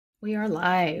We are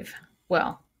live.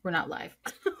 Well, we're not live.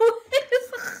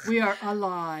 We are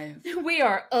alive. We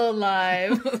are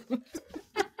alive.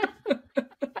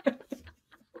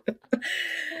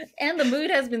 And the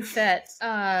mood has been set.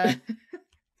 Hi,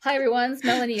 everyone. It's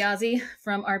Melanie Yazzie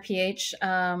from RPH.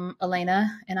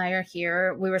 Elena and I are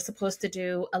here. We were supposed to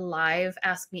do a live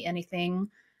Ask Me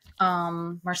Anything,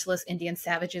 Merciless Indian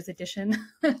Savages edition.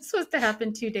 It was supposed to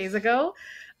happen 2 days ago.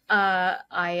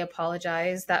 I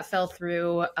apologize. That fell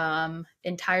through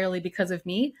entirely because of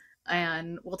me.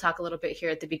 And we'll talk a little bit here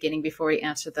at the beginning before we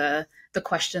answer the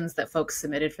questions that folks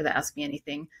submitted for the Ask Me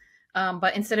Anything.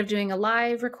 But instead of doing a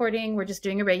live recording, we're just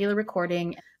doing a regular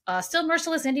recording. Still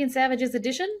Merciless Indian Savages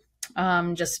edition,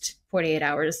 just 48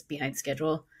 hours behind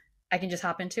schedule. I can just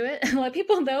hop into it and let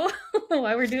people know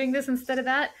why we're doing this instead of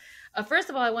that. First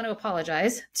of all, I want to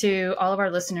apologize to all of our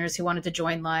listeners who wanted to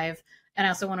join live. And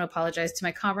I also want to apologize to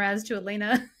my comrades, to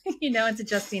Elena, and to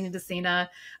Justine and to Sina.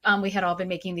 We had all been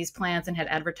making these plans and had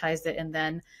advertised it. And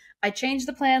then I changed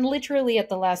the plan literally at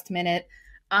the last minute.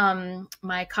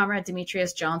 My comrade,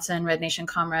 Demetrius Johnson, Red Nation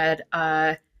comrade,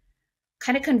 kind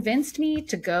of convinced me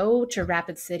to go to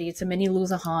Rapid City, to Mini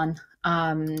Luzahan.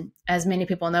 As many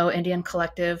people know, Indian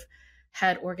Collective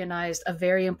had organized a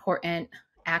very important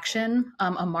action,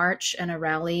 a march and a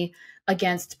rally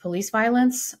against police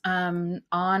violence on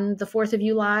the 4th of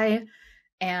July.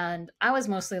 And I was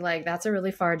mostly like, that's a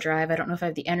really far drive. I don't know if I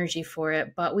have the energy for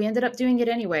it, but we ended up doing it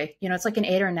anyway. It's like an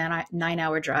 8 or 9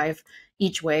 hour drive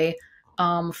each way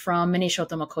from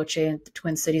Minnesota in the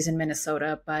Twin Cities in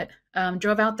Minnesota. But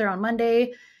drove out there on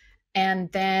Monday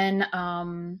and then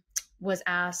I was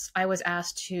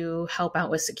asked to help out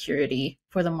with security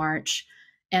for the march.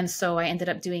 And so I ended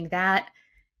up doing that.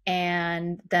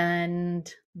 And then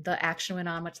the action went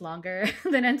on much longer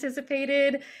than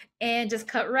anticipated and just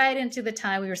cut right into the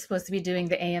time we were supposed to be doing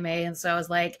the AMA. And so I was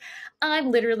like, I'm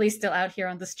literally still out here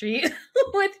on the street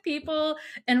with people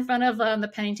in front of the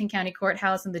Pennington County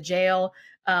Courthouse and the jail.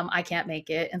 I can't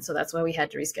make it. And so that's why we had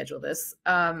to reschedule this.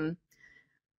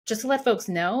 Just to let folks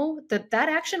know that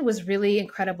action was really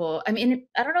incredible. I mean,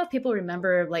 I don't know if people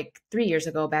remember like 3 years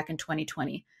ago, back in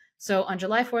 2020. So on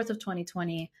July 4th of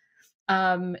 2020,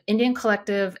 Indian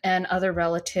Collective and other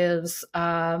relatives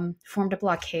formed a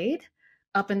blockade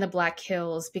up in the Black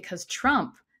Hills because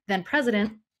Trump, then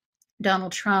President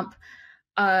Donald Trump,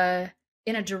 in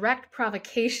a direct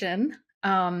provocation,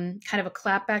 kind of a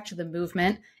clapback to the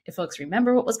movement. If folks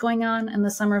remember what was going on in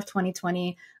the summer of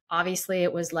 2020, obviously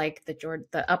it was like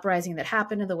the uprising that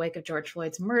happened in the wake of George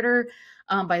Floyd's murder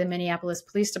by the Minneapolis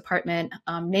Police Department.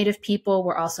 Native people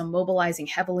were also mobilizing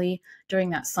heavily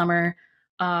during that summer.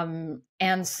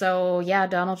 And so, yeah,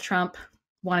 Donald Trump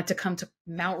wanted to come to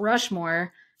Mount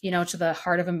Rushmore, to the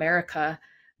heart of America,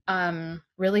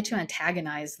 really to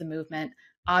antagonize the movement.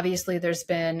 Obviously, there's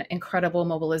been incredible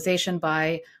mobilization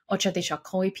by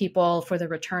Oceti people for the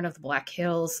return of the Black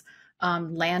Hills,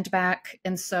 land back.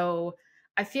 And so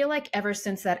I feel like ever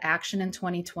since that action in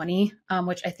 2020,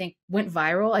 which I think went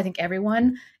viral, I think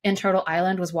everyone in Turtle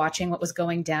Island was watching what was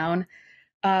going down.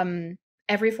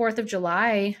 Every 4th of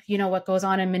July, what goes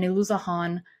on in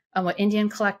Miniluzahan, what Indian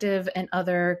Collective and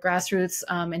other grassroots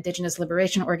Indigenous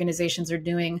liberation organizations are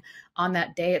doing on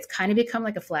that day, it's kind of become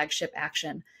like a flagship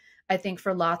action. I think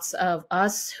for lots of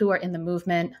us who are in the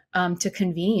movement to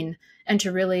convene and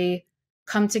to really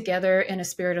come together in a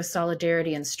spirit of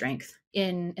solidarity and strength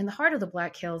in the heart of the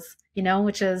Black Hills,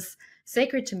 which is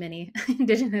sacred to many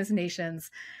Indigenous nations,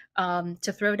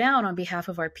 to throw down on behalf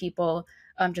of our people,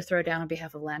 to throw down on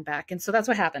behalf of land back. And so that's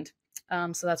what happened.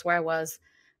 So that's where I was.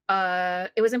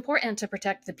 It was important to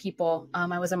protect the people.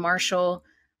 I was a marshal,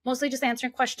 mostly just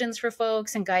answering questions for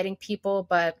folks and guiding people.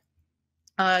 But,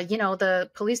 the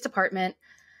police department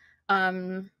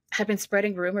had been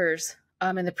spreading rumors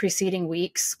in the preceding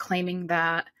weeks, claiming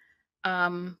that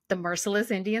the Merciless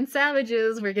Indian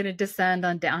Savages were going to descend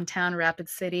on downtown Rapid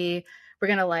City. We're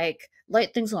going to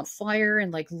light things on fire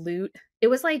and loot. It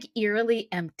was eerily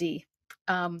empty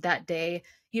that day.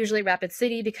 Usually Rapid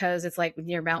City, because it's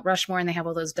near Mount Rushmore and they have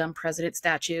all those dumb president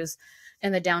statues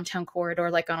in the downtown corridor,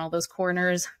 on all those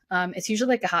corners. It's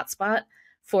usually a hot spot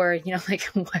for,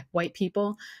 white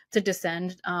people to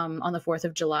descend on the 4th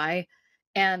of July.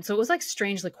 And so it was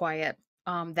strangely quiet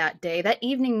that day. That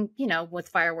evening, with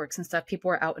fireworks and stuff, people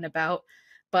were out and about,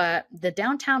 but the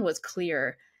downtown was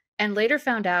clear. And later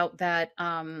found out that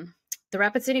the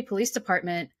Rapid City Police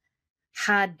Department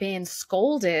had been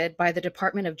scolded by the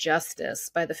Department of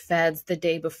Justice, by the feds the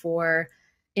day before,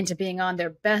 into being on their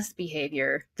best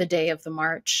behavior the day of the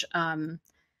march.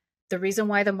 The reason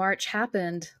why the march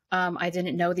happened, I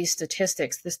didn't know these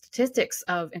statistics. The statistics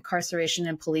of incarceration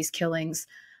and police killings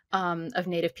of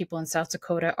Native people in South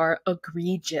Dakota are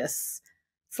egregious.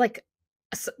 It's like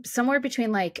somewhere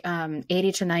between like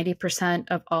 80 to 90%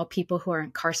 of all people who are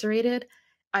incarcerated,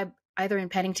 either in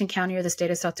Pennington County or the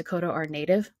state of South Dakota, are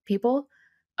Native people.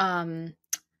 Um,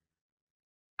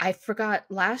 I forgot,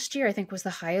 last year I think was the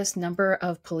highest number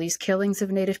of police killings of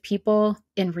Native people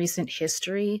in recent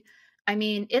history. I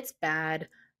mean, it's bad.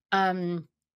 Um,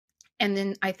 and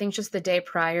then I think just the day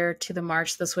prior to the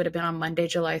march, this would have been on Monday,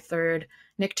 July 3rd,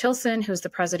 Nick Tilson, who's the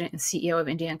president and CEO of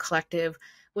Indian Collective,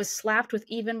 was slapped with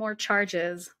even more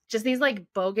charges, just these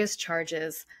like bogus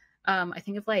charges. I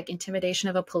think of like intimidation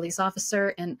of a police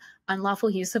officer and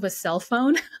unlawful use of a cell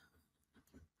phone.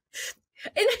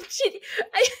 And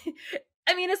I,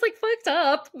 I mean, it's like fucked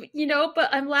up, you know, but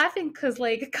I'm laughing because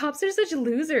like cops are such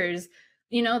losers.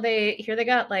 You know, they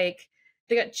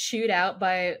got chewed out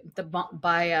by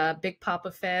Big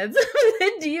Papa Feds,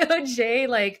 the DOJ.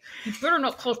 Like, you better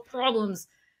not cause problems,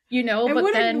 you know. And but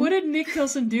what did Nick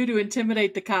Tilson do to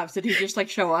intimidate the cops? Did he just like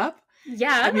show up?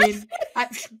 Yeah, I mean,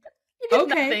 he did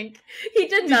nothing. He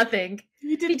did nothing.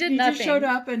 He nothing. Just showed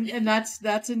up, and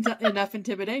that's enough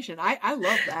intimidation. I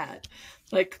love that.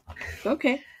 Like,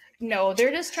 okay. No,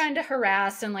 they're just trying to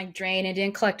harass and like drain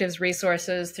Indian Collective's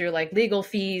resources through like legal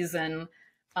fees and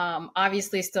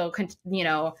obviously still, you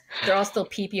know, they're all still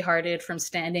pee-pee hearted from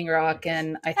Standing Rock,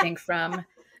 and I think from,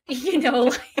 you know,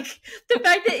 like the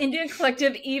fact that Indian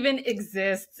Collective even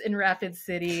exists in Rapid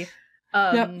City.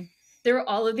 There were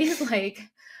all of these like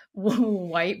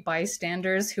white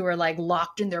bystanders who were like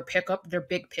locked in their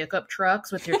big pickup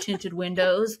trucks with their tinted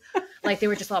windows. Like they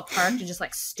were just all parked and just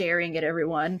like staring at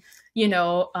everyone, you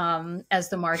know, as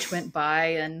the march went by,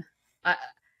 and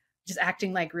just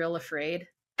acting like real afraid.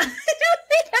 I don't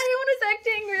think anyone was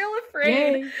acting real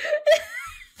afraid. Yay.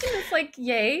 It's like,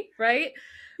 yay, right?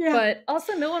 Yeah. But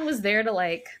also no one was there to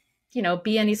like, you know,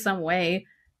 be any some way.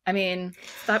 I mean,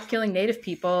 stop killing Native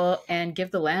people and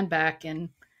give the land back, and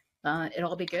it'll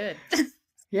all be good.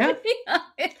 Yeah.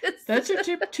 Those are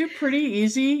two pretty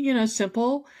easy, you know,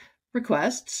 simple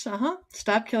requests.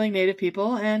 Stop killing Native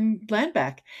people and land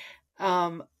back.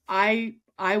 I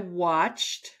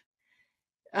watched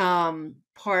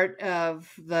part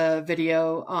of the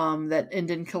video that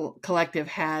Indian Collective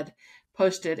had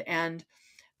posted, and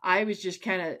I was just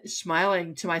kind of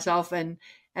smiling to myself and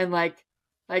like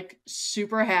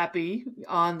super happy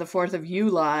on the 4th of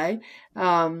July,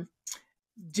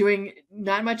 doing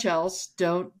not much else.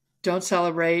 Don't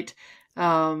celebrate,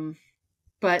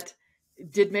 but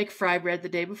did make fry bread the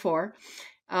day before.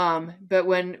 But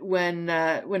when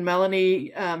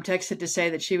Melanie texted to say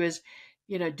that she was,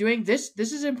 you know, doing this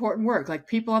is important work. Like,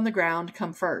 people on the ground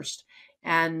come first,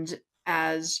 and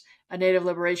as a Native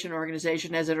liberation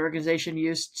organization, as an organization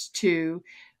used to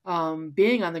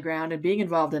being on the ground and being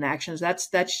involved in actions,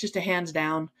 that's just a hands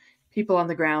down. People on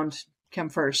the ground come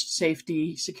first,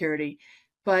 safety, security.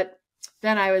 But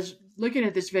then I was looking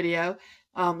at this video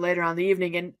later on in the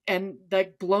evening, and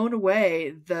like blown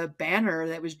away, the banner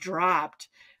that was dropped.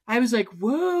 I was like,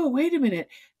 whoa, wait a minute.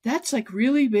 That's like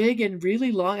really big and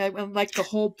really long, like the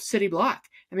whole city block.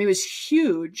 I mean, it was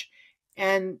huge.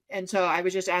 And so I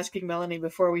was just asking Melanie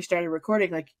before we started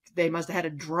recording, like, they must have had a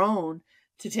drone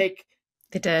to take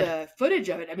the footage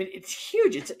of it. I mean, it's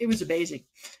huge. It was amazing.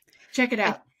 Check it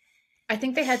out. I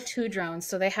think they had 2 drones.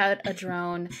 So they had a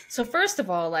drone. So first of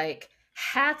all, like,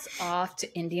 hats off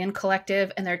to Indian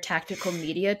Collective and their tactical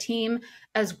media team,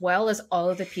 as well as all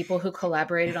of the people who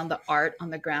collaborated on the art on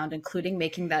the ground, including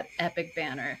making that epic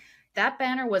banner. That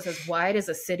banner was as wide as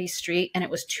a city street, and it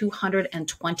was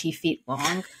 220 feet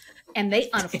long. And they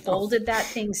unfolded that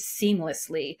thing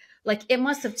seamlessly. Like, it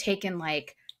must have taken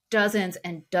like dozens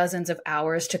and dozens of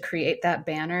hours to create that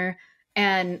banner.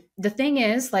 And the thing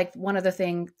is, like, one of the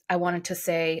things I wanted to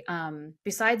say,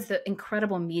 besides the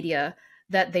incredible media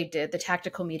that they did, the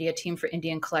tactical media team for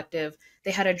Indian Collective,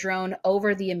 they had a drone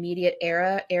over the immediate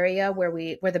area where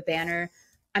the banner,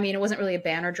 I mean, it wasn't really a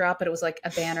banner drop, but it was like a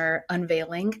banner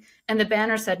unveiling. And the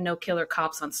banner said "No killer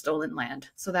cops on stolen land."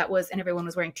 So that was, and everyone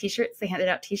was wearing t-shirts. They handed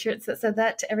out t-shirts that said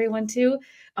that to everyone too.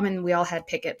 I mean, we all had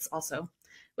pickets also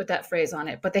with that phrase on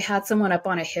it, but they had someone up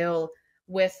on a hill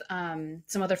with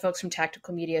some other folks from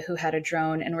tactical media who had a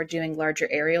drone and were doing larger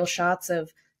aerial shots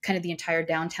of kind of the entire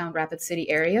downtown Rapid City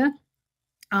area.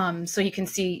 So you can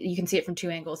see it from 2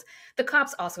 angles. The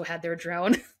cops also had their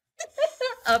drone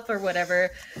up or whatever,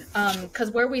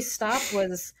 because where we stopped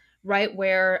was right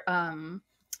where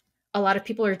a lot of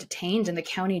people are detained in the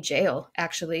county jail,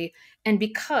 actually. And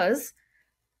because,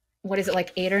 what is it,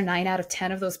 like 8 or 9 out of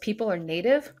 10 of those people are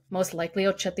Native, most likely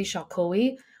Ocheti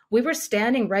Shakowi, we were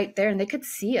standing right there and they could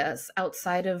see us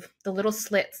outside of the little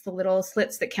slits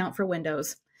that count for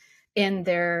windows. in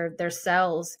their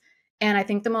cells. And I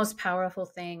think the most powerful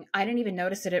thing, I didn't even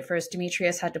notice it at first.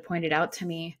 Demetrius had to point it out to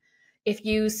me. If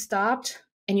you stopped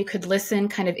and you could listen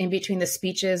kind of in between the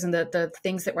speeches and the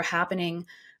things that were happening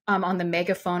on the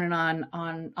megaphone and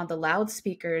on the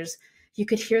loudspeakers, you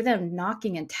could hear them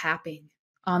knocking and tapping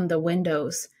on the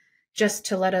windows just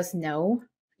to let us know,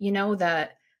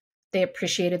 that they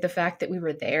appreciated the fact that we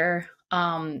were there.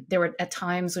 There were at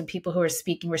times when people who were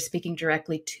speaking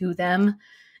directly to them.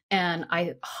 And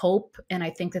I hope and I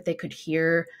think that they could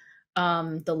hear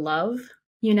the love,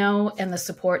 and the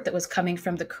support that was coming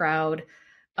from the crowd.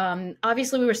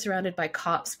 Obviously, we were surrounded by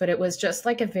cops, but it was just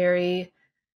like I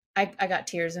got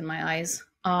tears in my eyes,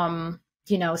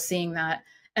 seeing that.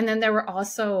 And then there were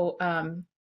also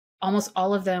almost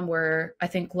all of them were, I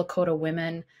think, Lakota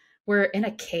women were in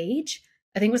a cage.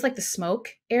 I think it was like the smoke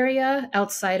area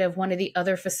outside of one of the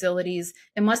other facilities.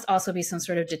 It must also be some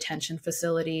sort of detention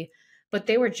facility, but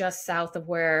they were just south of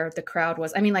where the crowd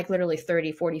was. I mean, like literally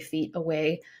 30, 40 feet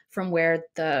away from where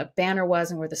the banner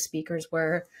was and where the speakers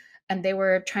were. And they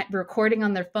were recording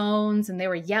on their phones, and they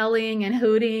were yelling and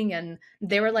hooting, and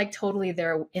they were like totally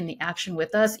there in the action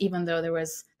with us, even though they were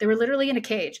literally in a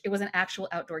cage. It was an actual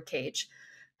outdoor cage,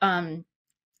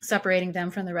 separating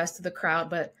them from the rest of the crowd,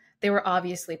 but they were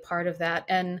obviously part of that.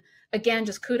 And again,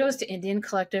 just kudos to Indian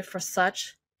Collective for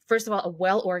such, first of all, a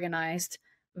well-organized,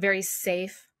 very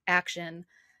safe action,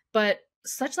 but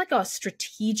such like a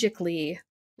strategically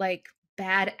like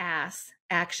badass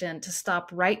action to stop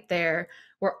right there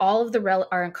where all of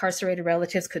our incarcerated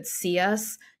relatives could see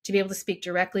us, to be able to speak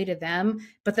directly to them,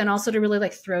 but then also to really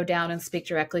like throw down and speak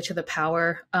directly to the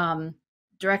power,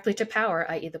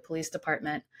 i.e. the police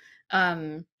department.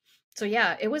 So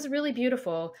yeah, it was really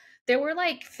beautiful. There were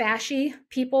like fashy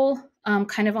people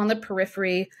kind of on the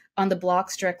periphery, on the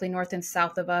blocks directly north and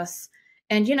south of us.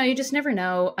 And, you just never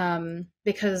know,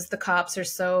 because the cops are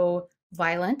so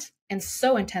violent and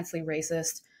so intensely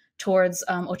racist towards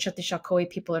Ochatishakoe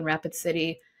people in Rapid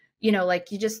City.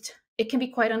 It can be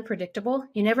quite unpredictable.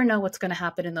 You never know what's going to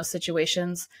happen in those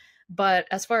situations. But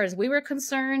as far as we were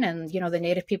concerned, and, the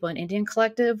Native people and Indian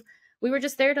Collective, we were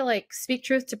just there to like speak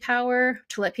truth to power,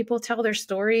 to let people tell their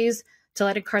stories, to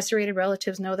let incarcerated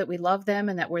relatives know that we love them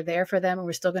and that we're there for them and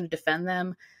we're still going to defend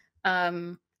them.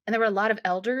 And there were a lot of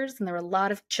elders, and there were a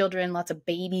lot of children, lots of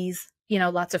babies,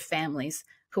 lots of families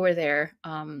who were there.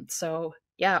 So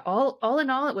yeah, all in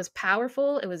all, it was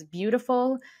powerful. It was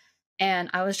beautiful.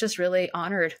 And I was just really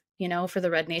honored, for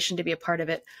the Red Nation to be a part of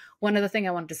it. One other thing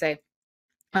I wanted to say,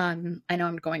 I know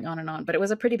I'm going on and on, but it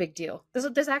was a pretty big deal.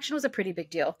 This action was a pretty big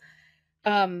deal.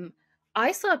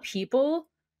 I saw people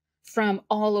from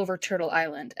all over Turtle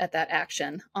Island at that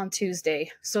action on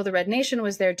Tuesday. So the Red Nation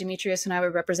was there. Demetrius and I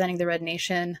were representing the Red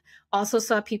Nation. Also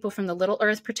saw people from the Little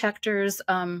Earth Protectors,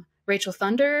 Rachel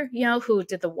Thunder, who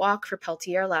did the walk for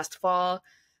Peltier last fall.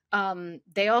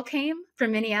 They all came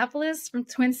from Minneapolis, from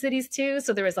Twin Cities too.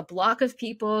 So there was a block of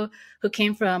people who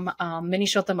came from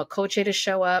Minnesota Makoche to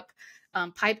show up.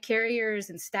 Pipe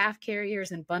carriers and staff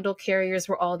carriers and bundle carriers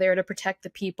were all there to protect the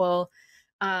people.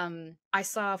 I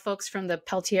saw folks from the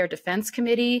Peltier Defense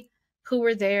Committee who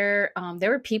were there. There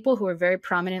were people who were very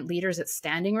prominent leaders at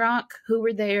Standing Rock who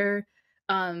were there.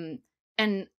 And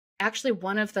actually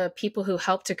one of the people who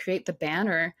helped to create the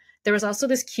banner, there was also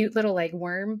this cute little like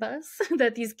worm bus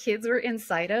that these kids were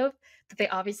inside of, that they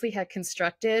obviously had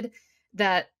constructed,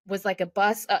 that was like a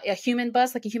bus, a human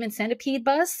bus, like a human centipede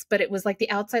bus, but it was like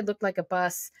the outside looked like a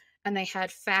bus, and they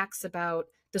had facts about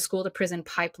the school to prison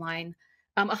pipeline.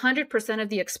 100% of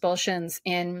the expulsions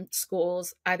in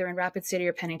schools, either in Rapid City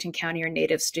or Pennington County, are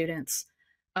Native students.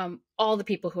 All the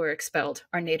people who are expelled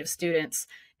are Native students.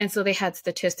 And so they had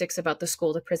statistics about the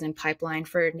school to prison pipeline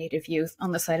for Native youth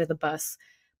on the side of the bus.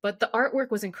 But the artwork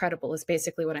was incredible, is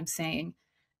basically what I'm saying.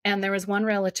 And there was one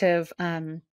relative,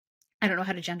 I don't know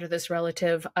how to gender this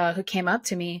relative, who came up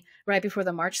to me right before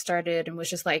the march started and was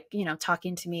just like,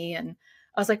 talking to me. And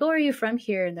I was like, oh, are you from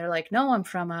here? And they're like, no, I'm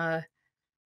from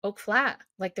Oak Flat.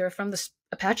 Like they were from the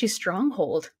Apache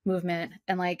Stronghold movement.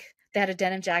 And like they had a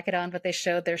denim jacket on, but they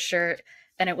showed their shirt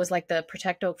and it was like the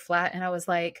Protect Oak Flat. And I was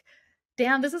like,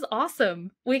 damn, this is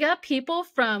awesome. We got people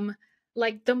from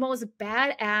like the most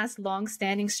badass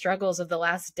long-standing struggles of the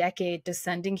last decade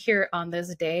descending here on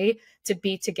this day to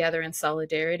be together in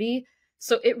solidarity.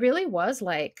 So it really was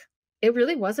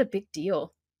a big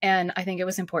deal. And I think it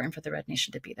was important for the Red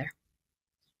Nation to be there.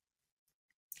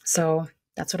 So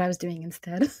that's what I was doing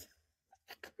instead.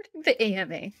 The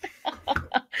AMA.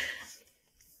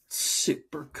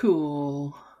 Super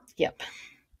cool. Yep.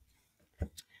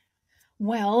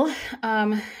 Well,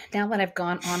 now that I've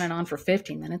gone on and on for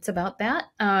 15 minutes about that,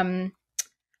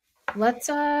 let's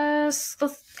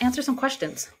answer some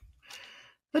questions.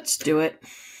 Let's do it.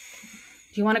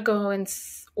 Do you want to go in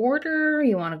order?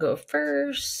 You want to go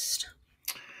first?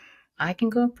 I can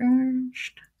go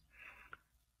first.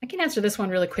 I can answer this one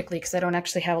really quickly because I don't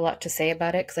actually have a lot to say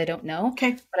about it because I don't know.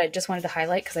 Okay. But I just wanted to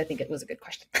highlight because I think it was a good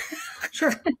question.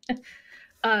 Sure.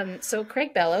 So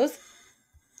Craig Bellows,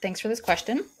 thanks for this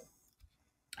question.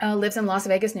 Lives in Las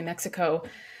Vegas, New Mexico,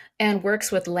 and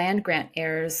works with land grant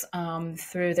heirs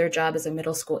through their job as a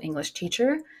middle school English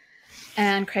teacher.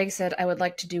 And Craig said, I would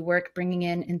like to do work bringing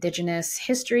in Indigenous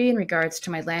history in regards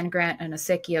to my land grant and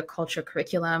Acequia culture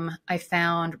curriculum. I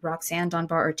found Roxanne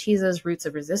Dunbar Ortiz's Roots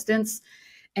of Resistance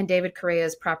and David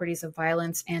Correa's Properties of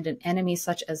Violence and an Enemy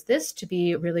Such as This to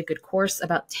be a really good course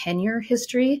about tenure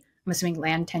history, I'm assuming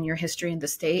land tenure history in the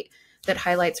state, that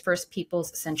highlights First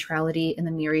Peoples' centrality in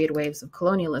the myriad waves of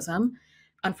colonialism.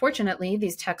 Unfortunately,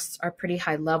 these texts are pretty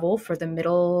high level for the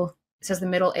middle, it says the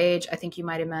middle age. I think you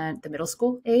might have meant the middle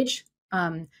school age.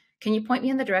 Can you point me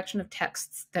in the direction of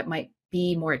texts that might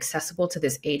be more accessible to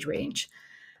this age range?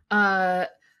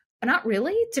 Not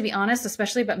really, to be honest,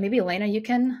 especially, but maybe Elena, you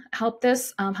can help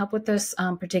with this,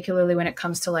 particularly when it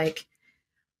comes to like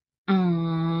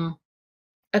an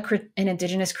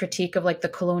Indigenous critique of like the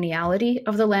coloniality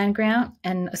of the land grant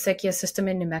and Acequia system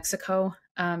in New Mexico.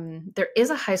 There is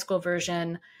a high school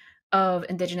version of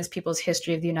Indigenous Peoples'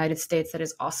 History of the United States that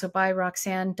is also by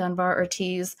Roxanne Dunbar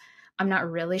Ortiz. I'm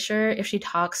not really sure if she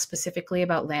talks specifically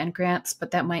about land grants,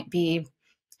 but that might be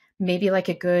maybe like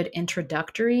a good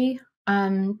introductory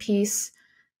piece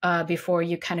before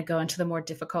you kind of go into the more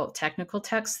difficult technical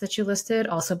texts that you listed,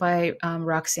 also by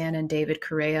Roxanne and David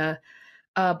Correa.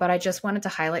 But I just wanted to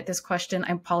highlight this question.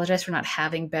 I apologize for not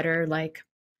having better like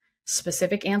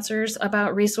specific answers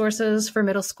about resources for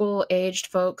middle school aged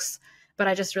folks. But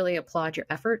I just really applaud your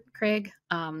effort, Craig,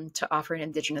 to offer an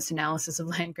Indigenous analysis of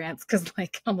land grants because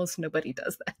like almost nobody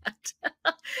does that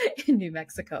in New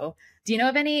Mexico. Do you know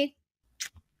of any?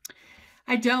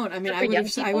 I don't. I mean,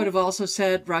 I would have also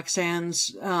said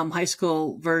Roxanne's high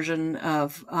school version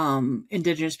of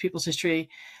Indigenous Peoples' History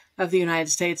of the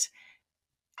United States.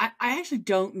 I actually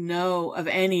don't know of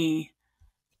any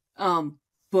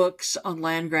books on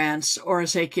land grants or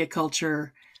Acequia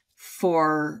culture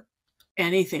for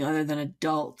anything other than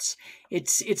adults.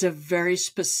 It's a very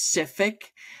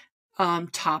specific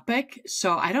topic,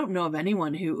 so I don't know of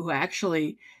anyone who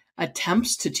actually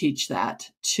attempts to teach that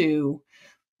to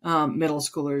middle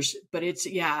schoolers. But it's,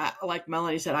 yeah, like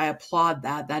Melanie said, I applaud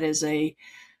that. That is a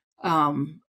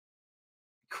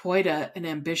quite an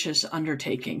ambitious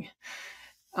undertaking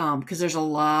because there's a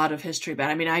lot of history about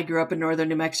it. I mean, I grew up in northern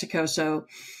New Mexico, so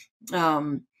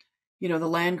the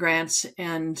land grants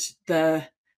and the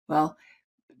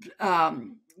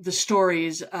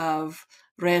stories of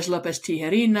Reyes Lopez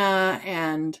Tijerina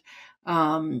and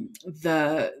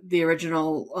the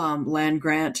original land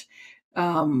grant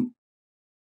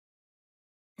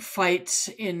fights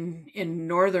in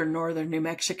northern New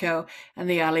Mexico and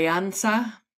the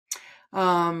Alianza,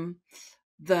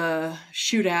 the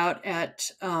shootout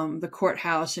at the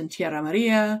courthouse in Tierra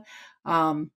Maria.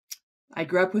 I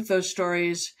grew up with those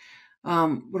stories.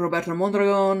 Roberto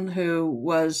Mondragon, who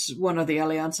was one of the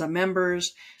Alianza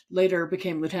members, later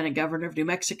became lieutenant governor of New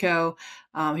Mexico.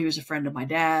 He was a friend of my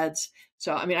dad's.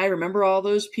 So, I mean, I remember all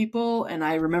those people and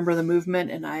I remember the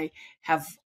movement, and I have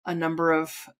a number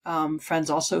of friends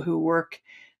also who work,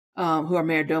 who are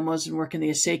mayordomos and work in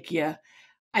the Acequia.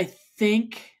 I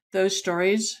think those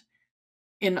stories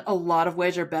in a lot of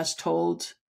ways are best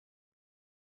told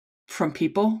from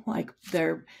people, like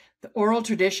the oral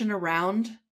tradition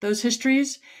around those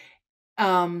histories.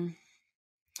 My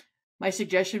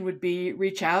suggestion would be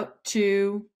reach out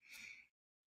to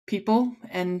people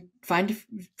and find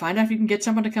out if you can get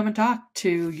someone to come and talk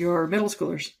to your middle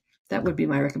schoolers. That would be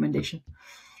my recommendation.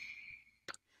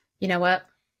 You know what?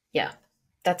 Yeah,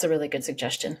 that's a really good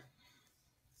suggestion.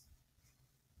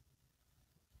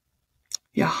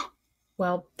 Yeah.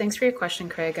 Well, thanks for your question,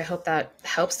 Craig. I hope that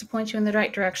helps to point you in the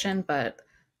right direction. But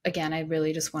again, I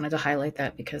really just wanted to highlight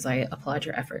that because I applaud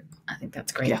your effort. I think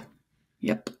that's great. Yeah.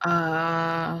 Yep.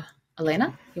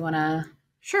 Elena, you want to?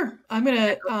 Sure. I'm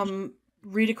going to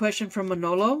read a question from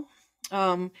Manolo.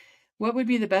 What would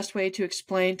be the best way to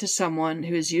explain to someone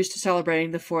who is used to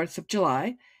celebrating the 4th of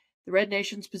July, the Red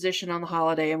Nation's position on the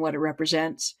holiday and what it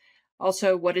represents?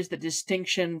 Also, what is the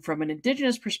distinction from an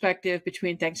Indigenous perspective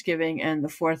between Thanksgiving and the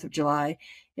 4th of July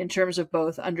in terms of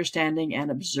both understanding and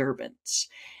observance?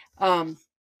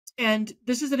 And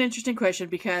this is an interesting question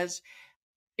because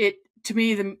to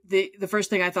me, the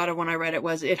first thing I thought of when I read it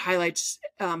was it highlights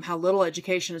how little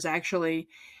education is actually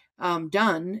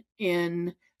done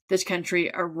in this country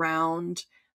around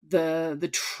the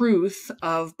truth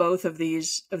of both of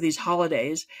these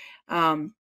holidays.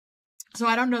 So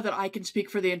I don't know that I can speak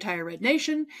for the entire Red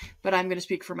Nation, but I'm going to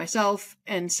speak for myself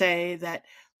and say that,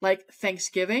 like,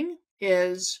 Thanksgiving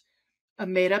is a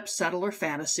made up settler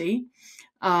fantasy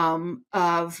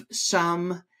of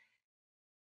some,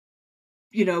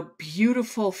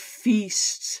 beautiful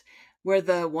feasts where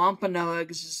the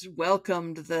Wampanoags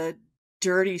welcomed the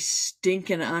dirty,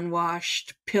 stinking,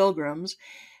 unwashed pilgrims.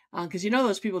 Because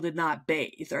those people did not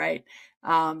bathe, right?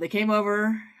 They came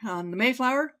over on the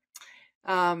Mayflower,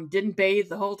 didn't bathe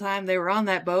the whole time they were on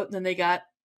that boat, and then they got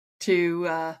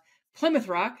to Plymouth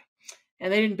Rock,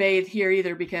 and they didn't bathe here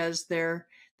either because they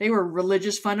were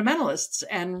religious fundamentalists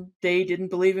and they didn't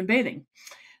believe in bathing.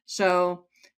 So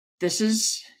this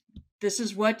is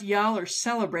what y'all are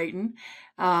celebrating.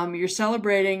 You're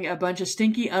celebrating a bunch of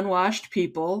stinky, unwashed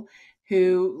people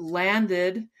who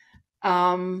landed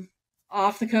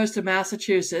off the coast of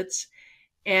Massachusetts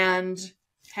and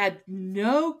had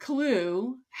no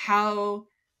clue how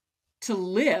to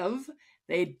live.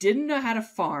 They didn't know how to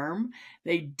farm.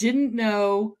 They didn't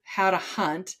know how to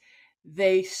hunt.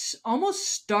 They almost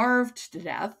starved to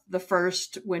death the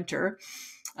first winter.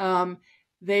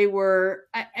 They were,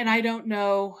 and I don't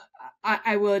know,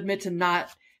 I will admit to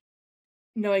not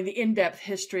knowing the in-depth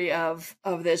history of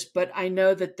this, but I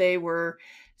know that they were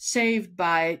saved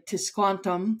by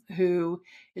Tisquantum, who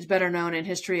is better known in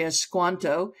history as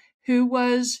Squanto, who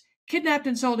was kidnapped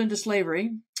and sold into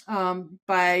slavery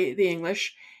by the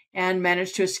English and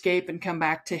managed to escape and come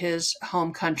back to his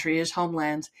home country, his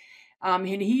homeland. And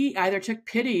he either took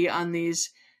pity on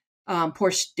these poor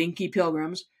stinky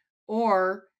pilgrims,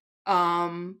 or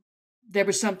there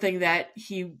was something that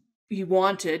he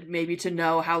wanted, maybe to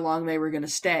know how long they were going to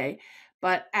stay,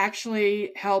 but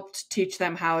actually helped teach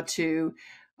them how to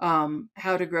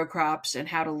grow crops and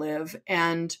how to live.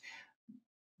 And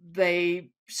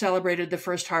they celebrated the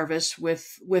first harvest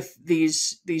with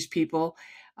these people.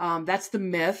 That's the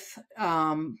myth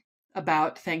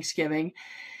about Thanksgiving.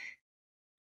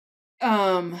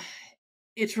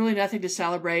 It's really nothing to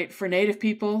celebrate for Native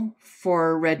people,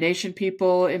 for Red Nation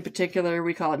people in particular.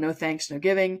 We call it no thanks, no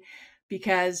giving,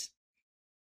 because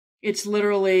it's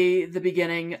literally the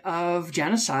beginning of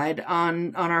genocide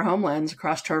on our homelands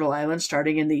across Turtle Island,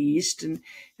 starting in the east and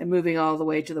moving all the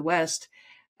way to the west.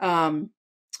 That's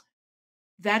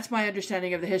my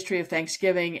understanding of the history of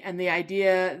Thanksgiving, and the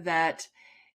idea that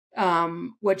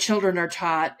what children are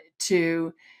taught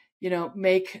to,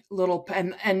 make little,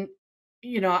 and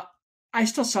I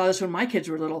still saw this when my kids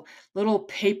were little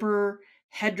paper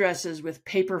headdresses with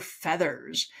paper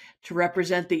feathers to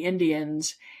represent the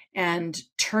Indians, and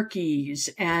turkeys,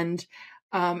 and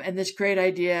this great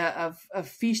idea of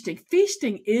feasting.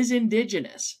 Feasting is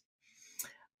indigenous.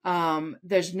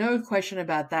 There's no question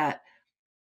about that.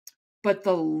 But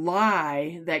the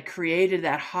lie that created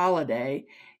that holiday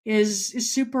is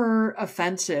super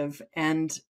offensive,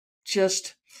 and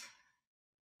just,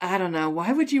 I don't know.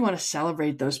 Why would you want to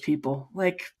celebrate those people?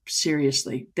 Like,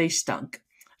 seriously, they stunk.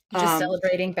 Just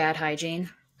celebrating bad hygiene.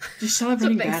 Just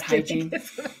celebrating bad hygiene.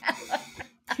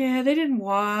 Yeah, they didn't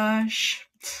wash.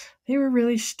 They were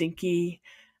really stinky.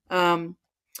 4th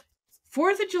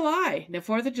of July. Now,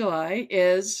 4th of July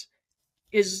is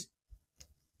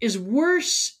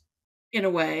worse in a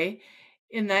way,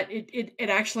 in that it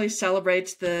actually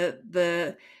celebrates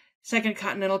the Second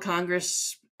Continental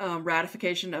Congress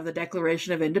ratification of the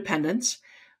Declaration of Independence,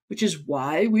 which is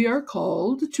why we are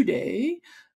called today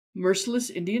Merciless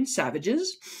Indian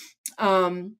Savages.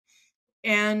 And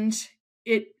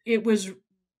it was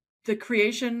the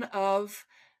creation of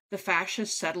the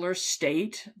fascist settler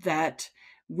state that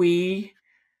we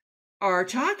are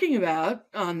talking about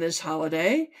on this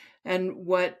holiday, and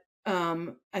what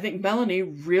I think Melanie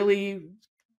really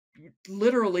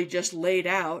literally just laid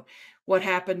out what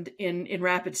happened in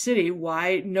Rapid City,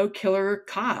 why no killer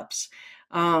cops.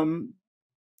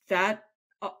 That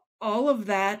all of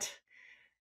that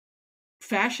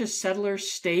fascist settler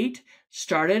state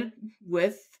started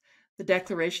with the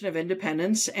Declaration of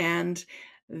Independence and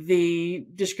the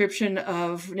description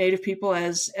of Native people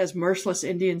as merciless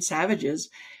Indian savages.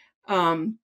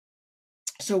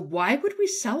 So why would we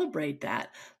celebrate that?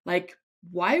 Like,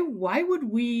 why would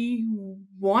we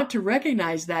want to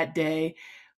recognize that day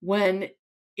when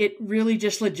it really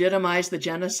just legitimized the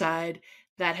genocide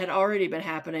that had already been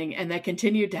happening and that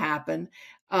continued to happen?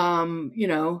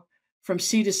 From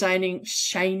Sea to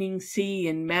Shining Sea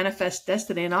and Manifest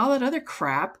Destiny and all that other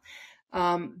crap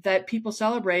that people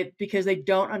celebrate because they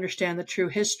don't understand the true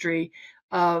history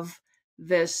of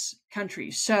this country.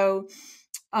 So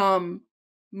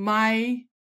my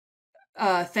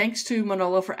thanks to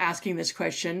Manolo for asking this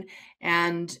question.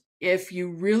 And if you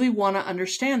really want to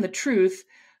understand the truth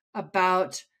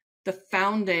about the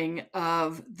founding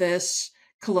of this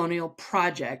colonial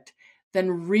project,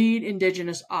 then read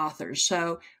Indigenous authors.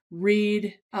 So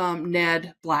read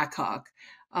Ned Blackhawk,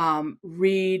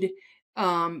 read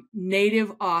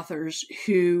Native authors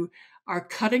who are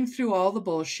cutting through all the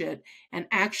bullshit and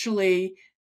actually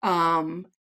having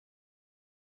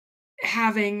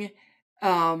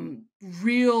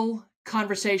real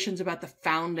conversations about the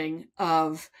founding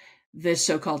of this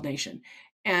so-called nation.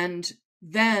 And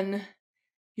then,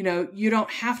 you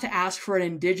don't have to ask for an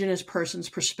Indigenous person's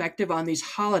perspective on these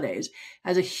holidays.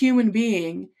 As a human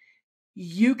being,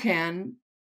 you can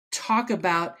talk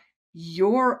about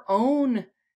your own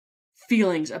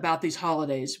feelings about these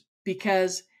holidays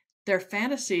because they're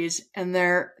fantasies and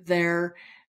they're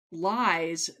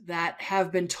lies that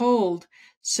have been told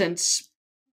since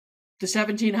the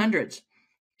 1700s.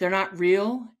 They're not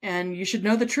real, and you should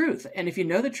know the truth. And if you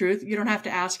know the truth, you don't have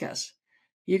to ask us.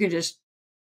 You can just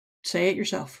say it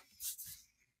yourself.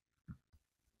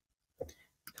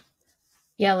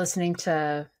 Yeah, listening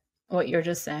to what you're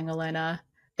just saying, Elena,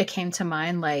 it came to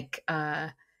mind like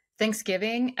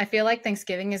Thanksgiving. I feel like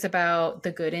Thanksgiving is about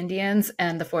the good Indians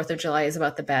and the 4th of July is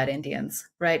about the bad Indians,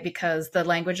 right? Because the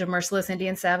language of merciless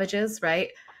Indian savages, right?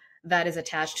 That is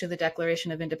attached to the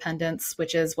Declaration of Independence,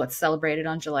 which is what's celebrated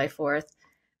on July 4th.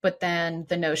 But then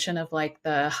the notion of like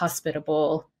the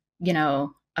hospitable,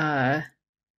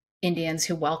 Indians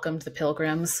who welcomed the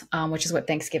Pilgrims, which is what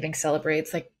Thanksgiving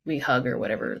celebrates. Like we hug or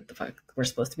whatever the fuck we're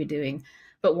supposed to be doing.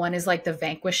 But one is like the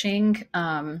vanquishing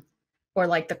or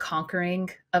like the conquering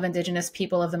of Indigenous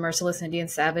people of the merciless Indian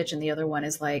savage. And the other one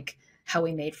is like how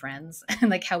we made friends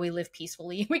and like how we live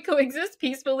peacefully. We coexist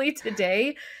peacefully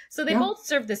today. So they both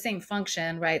serve the same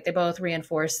function, right? They both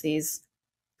reinforce these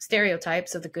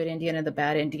stereotypes of the good Indian and the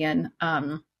bad Indian.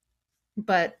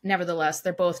 But nevertheless,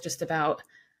 they're both just about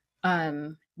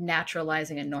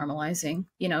naturalizing and normalizing,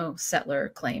 settler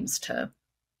claims to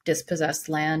dispossessed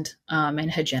land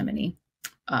and hegemony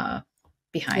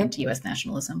behind U.S.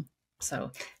 nationalism.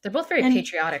 So they're both very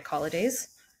patriotic holidays.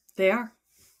 They are.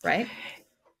 Right.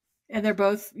 And they're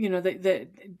both, and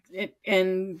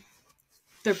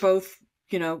they're both,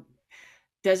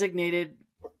 designated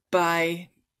by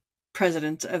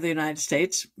presidents of the United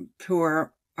States who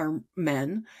are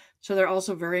men. So they're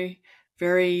also very,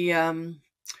 very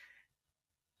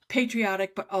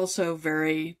patriotic, but also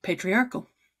very patriarchal.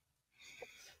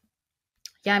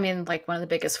 Yeah, I mean, like one of the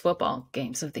biggest football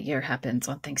games of the year happens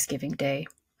on Thanksgiving Day,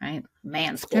 right?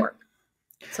 Man sport.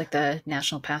 Yep. It's like the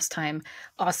national pastime.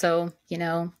 Also,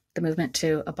 the movement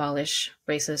to abolish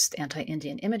racist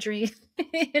anti-Indian imagery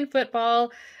in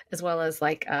football, as well as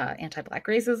like anti-Black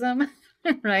racism,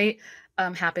 right?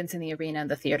 Happens in the arena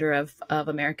and the theater of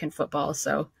American football.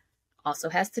 So also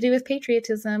has to do with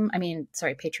patriotism.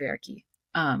 Patriarchy.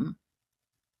 I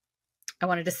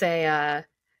wanted to say,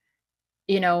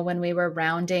 when we were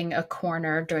rounding a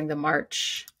corner during the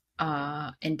march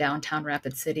in downtown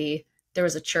Rapid City, there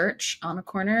was a church on a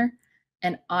corner,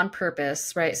 and on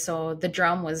purpose, right? So the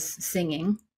drum was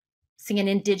singing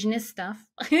Indigenous stuff,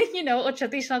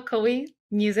 traditional Kowi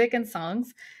music and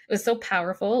songs. It was so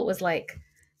powerful. It was like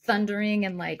thundering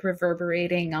and like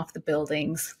reverberating off the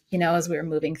buildings, as we were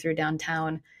moving through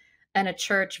downtown. And a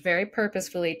church very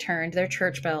purposefully turned their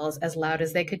church bells as loud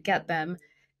as they could get them.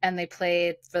 And they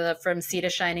played From Sea to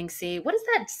Shining Sea. What is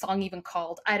that song even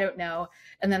called? I don't know.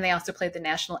 And then they also played the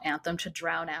national anthem to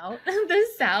drown out the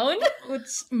sound.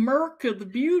 It's America the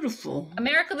Beautiful.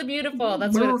 America the Beautiful.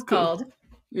 That's America. What it's called.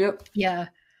 Yep. Yeah.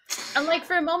 And like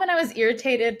for a moment I was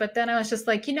irritated, but then I was just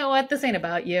like, you know what? This ain't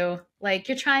about you. Like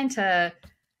you're trying to...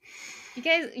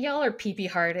 y'all are pee-pee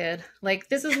hearted. Like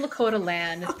this is Lakota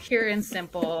land. It's pure and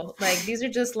simple. Like these are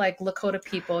just like Lakota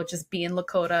people just being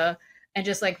Lakota and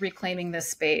just like reclaiming this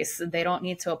space. They don't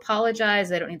need to apologize.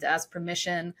 They don't need to ask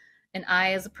permission. And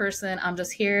I, as a person, I'm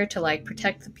just here to like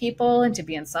protect the people and to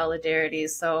be in solidarity.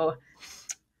 So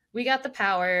we got the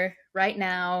power right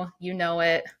now. You know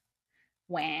it.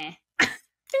 Wah.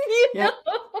 Yep.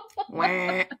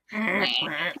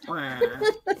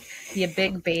 You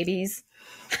big babies.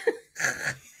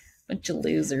 Bunch of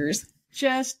losers.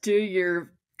 Just do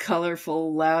your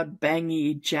colorful, loud,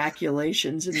 bangy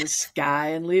ejaculations in the sky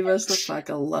and leave us the fuck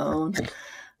alone.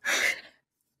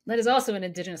 That is also an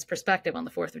Indigenous perspective on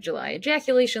the 4th of July.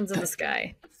 Ejaculations in the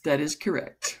sky. That is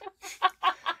correct.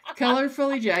 Colorful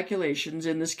ejaculations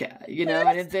in the sky,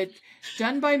 and it's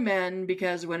done by men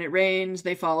because when it rains,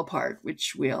 they fall apart,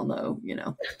 which we all know,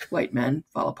 white men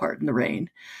fall apart in the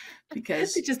rain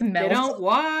because they don't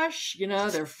wash,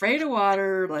 they're afraid of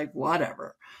water, like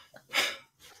whatever.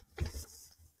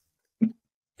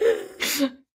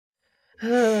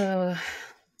 Oh,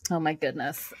 oh my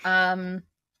goodness.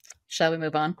 Shall we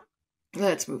move on?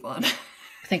 Let's move on.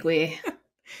 I think we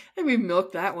we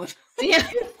milked that one. yeah,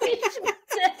 we did.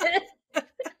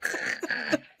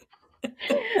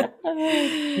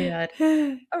 Oh god.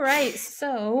 All right.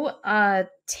 So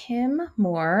Tim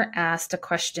Moore asked a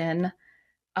question.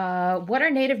 What are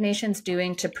Native nations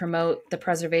doing to promote the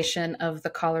preservation of the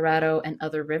Colorado and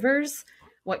other rivers?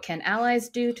 What can allies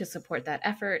do to support that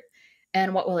effort?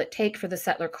 And what will it take for the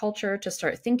settler culture to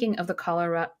start thinking of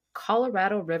the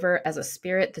Colorado River as a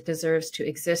spirit that deserves to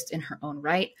exist in her own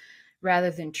right, rather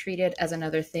than treat it as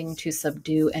another thing to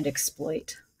subdue and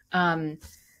exploit?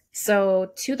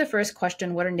 So, to the first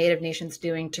question, what are Native nations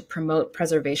doing to promote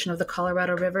preservation of the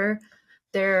Colorado River?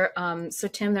 So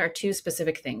Tim, there are two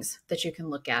specific things that you can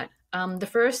look at. The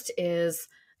first is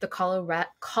the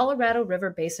Colorado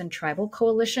River Basin Tribal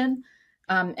Coalition.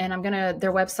 And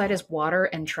their website is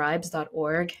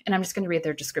waterandtribes.org. And I'm just going to read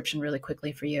their description really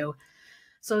quickly for you.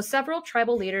 So several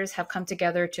tribal leaders have come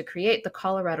together to create the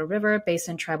Colorado River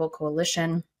Basin Tribal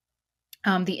Coalition.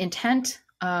 The intent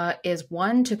is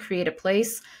one, to create a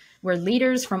place where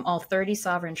leaders from all 30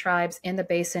 sovereign tribes in the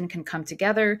basin can come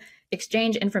together,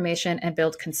 exchange information, and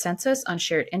build consensus on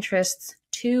shared interests.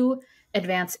 Two,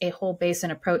 advance a whole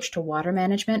basin approach to water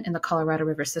management in the Colorado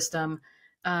River system.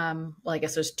 Well, I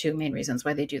guess there's two main reasons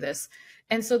why they do this.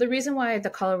 And so the reason why the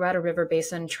Colorado River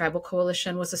Basin Tribal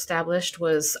Coalition was established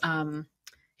was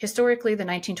historically the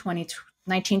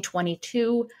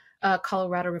 1922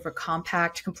 Colorado River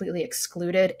Compact completely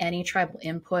excluded any tribal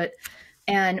input.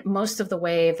 And most of the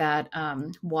way that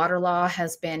water law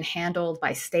has been handled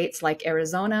by states like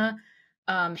Arizona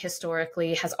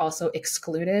historically has also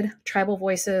excluded tribal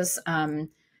voices.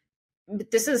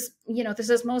 This is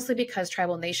mostly because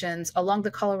tribal nations along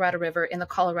the Colorado River, in the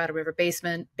Colorado River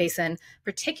basin,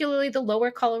 particularly the lower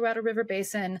Colorado River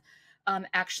basin,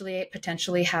 actually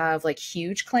potentially have like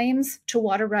huge claims to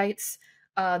water rights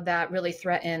that really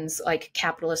threatens like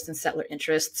capitalist and settler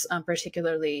interests,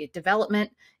 particularly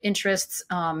development interests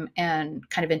and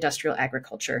kind of industrial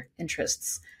agriculture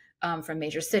interests from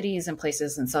major cities and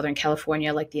places in Southern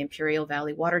California, like the Imperial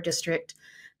Valley Water District.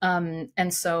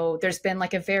 And so there's been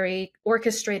like a very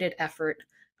orchestrated effort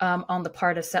on the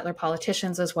part of settler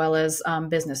politicians as well as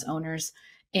business owners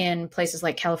in places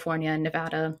like California and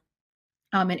Nevada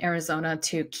and Arizona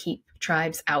to keep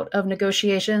tribes out of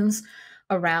negotiations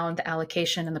around the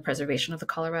allocation and the preservation of the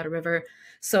Colorado River.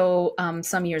 So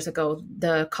some years ago,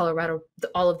 the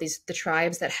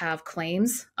tribes that have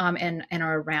claims and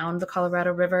are around the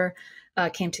Colorado River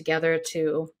came together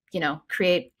to,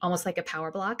 create almost like a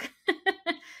power block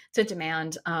to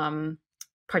demand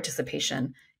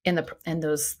participation in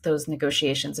those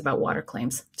negotiations about water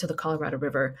claims to the Colorado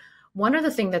River. One other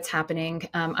thing that's happening,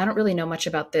 I don't really know much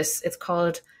about this. It's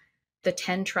called the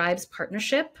 10 Tribes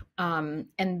Partnership,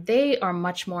 and they are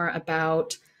much more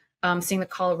about seeing the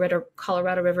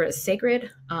Colorado River as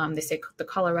sacred. They say the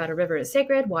Colorado River is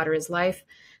sacred, water is life.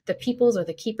 The peoples are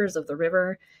the keepers of the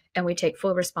river, and we take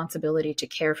full responsibility to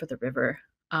care for the river.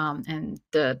 And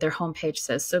their homepage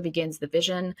says, so begins the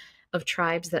vision of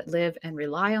tribes that live and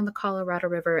rely on the Colorado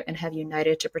River and have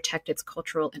united to protect its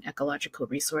cultural and ecological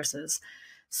resources.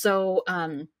 So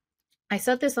I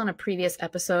said this on a previous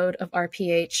episode of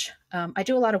RPH. I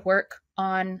do a lot of work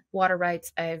on water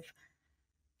rights. I've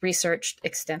researched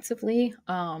extensively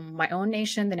my own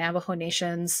nation, the Navajo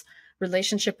Nation's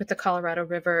relationship with the Colorado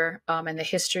River, and the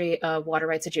history of water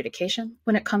rights adjudication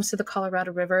when it comes to the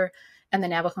Colorado River and the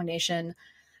Navajo Nation.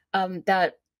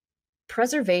 That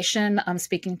preservation, I'm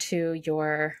speaking to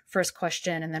your first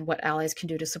question and then what allies can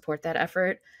do to support that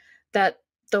effort, that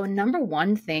the number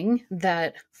one thing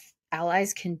that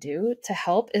allies can do to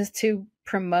help is to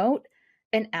promote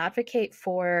and advocate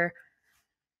for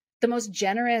the most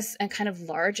generous and kind of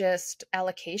largest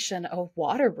allocation of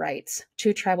water rights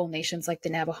to tribal nations like the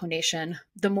Navajo Nation.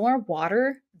 The more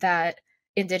water that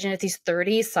these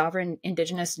 30 sovereign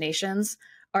indigenous nations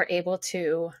are able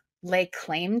to lay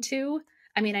claim to.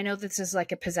 I mean, I know this is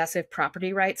like a possessive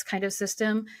property rights kind of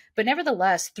system, but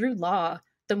nevertheless, through law,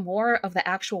 the more of the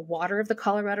actual water of the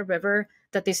Colorado River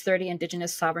that these 30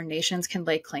 indigenous sovereign nations can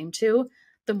lay claim to,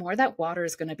 the more that water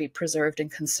is going to be preserved and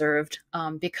conserved,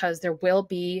 because there will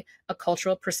be a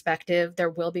cultural perspective, there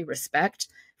will be respect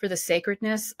for the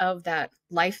sacredness of that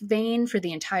life vein for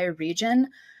the entire region.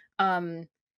 And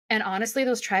honestly,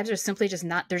 those tribes are simply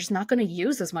they're just not going to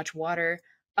use as much water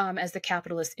as the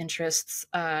capitalist interests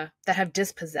that have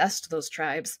dispossessed those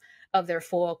tribes of their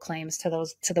full claims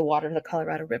to the water of the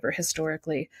Colorado River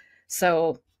historically.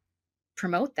 So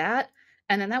promote that.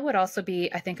 And then that would also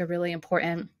be, I think, a really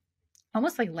important,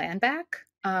 almost like land back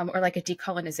or like a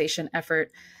decolonization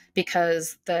effort,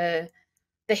 because the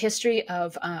history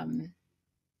of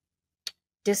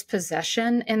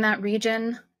dispossession in that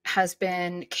region has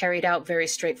been carried out very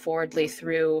straightforwardly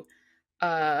through,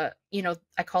 I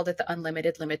called it the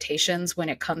unlimited limitations when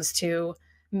it comes to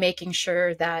making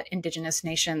sure that indigenous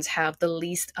nations have the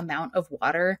least amount of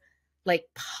water like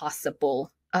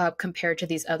possible, compared to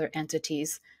these other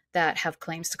entities that have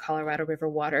claims to Colorado River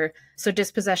water. So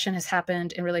dispossession has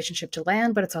happened in relationship to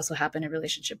land, but it's also happened in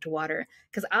relationship to water,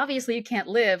 because obviously you can't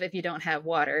live if you don't have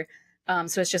water.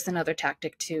 So it's just another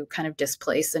tactic to kind of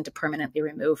displace and to permanently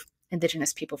remove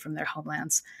indigenous people from their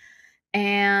homelands.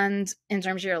 And in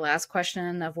terms of your last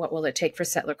question of what will it take for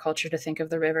settler culture to think of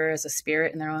the river as a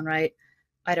spirit in their own right,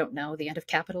 I don't know. The end of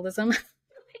capitalism.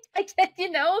 I can't,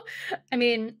 I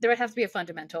mean, there would have to be a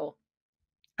fundamental,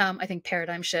 I think,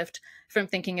 paradigm shift from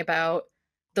thinking about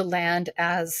the land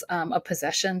as a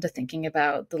possession to thinking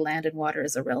about the land and water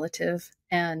as a relative.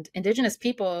 And indigenous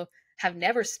people have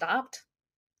never stopped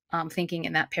thinking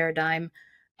in that paradigm,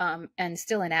 and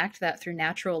still enact that through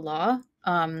natural law,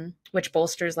 which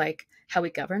bolsters like how we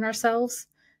govern ourselves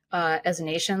as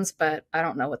nations. But I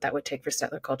don't know what that would take for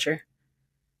settler culture.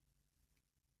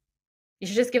 You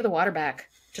should just give the water back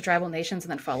to tribal nations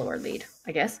and then follow our lead,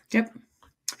 I guess. Yep.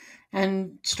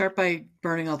 And start by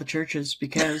burning all the churches,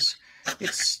 because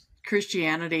it's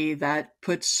Christianity that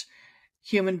puts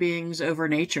human beings over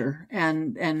nature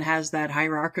and has that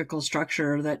hierarchical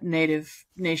structure that native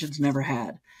nations never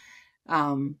had.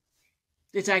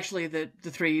 It's actually the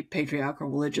three patriarchal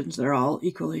religions. They're all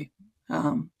equally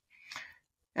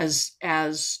as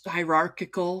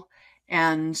hierarchical,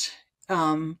 and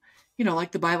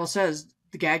like the Bible says,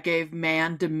 the God gave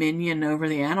man dominion over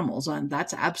the animals, and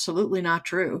that's absolutely not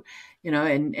true.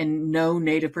 And no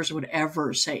native person would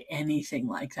ever say anything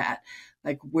like that.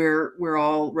 Like we're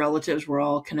all relatives, we're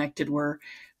all connected,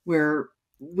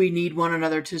 we need one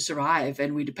another to survive,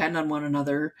 and we depend on one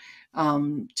another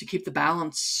to keep the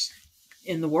balance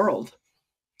in the world.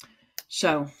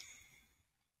 So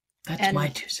that's my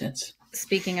 2 cents.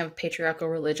 Speaking of patriarchal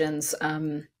religions,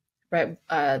 right,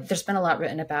 there's been a lot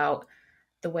written about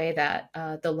the way that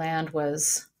the land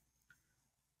was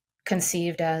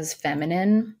conceived as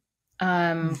feminine,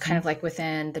 kind of like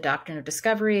within the doctrine of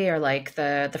discovery, or like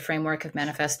the framework of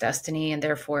manifest destiny, and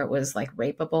therefore it was like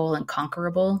rapeable and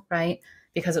conquerable, right?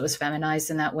 Because it was feminized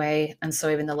in that way. And so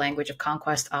even the language of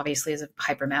conquest obviously is a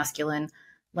hypermasculine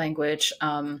language.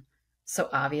 So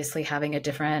obviously having a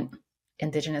different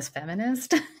indigenous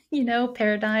feminist,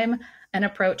 paradigm and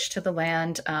approach to the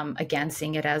land, again,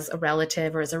 seeing it as a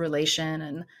relative or as a relation,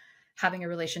 and having a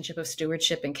relationship of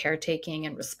stewardship and caretaking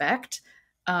and respect.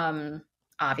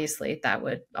 Obviously, that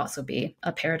would also be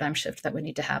a paradigm shift that would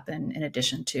need to happen, in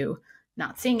addition to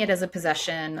not seeing it as a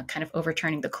possession, kind of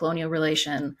overturning the colonial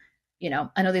relation.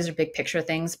 I know these are big picture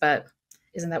things, but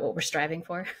isn't that what we're striving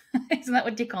for? Isn't that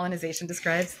what decolonization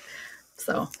describes?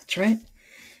 So that's right.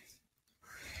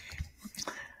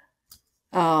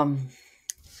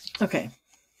 Okay.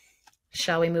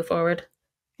 Shall we move forward?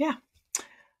 Yeah.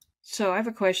 So I have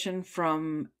a question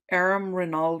from Aram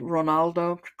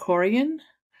Ronaldo Corian.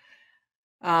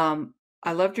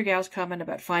 I loved your gal's comment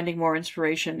about finding more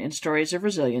inspiration in stories of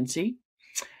resiliency.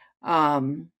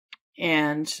 And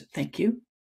thank you.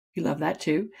 You love that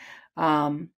too.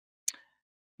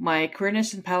 My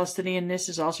queerness and Palestinianness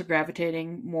is also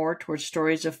gravitating more towards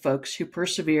stories of folks who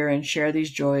persevere and share these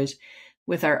joys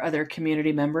with our other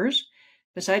community members.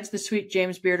 Besides the sweet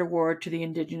James Beard Award to the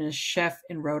Indigenous chef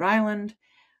in Rhode Island,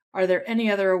 are there any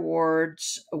other award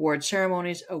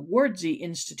ceremonies, awardsy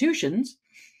institutions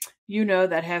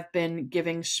that have been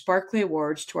giving sparkly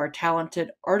awards to our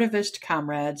talented artivist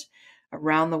comrades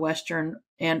around the Western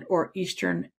and or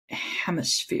Eastern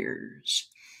hemispheres?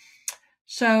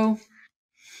 So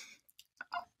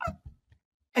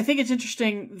I think it's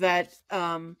interesting that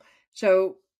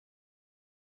so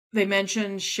they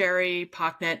mentioned Sherry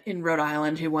Pocknett in Rhode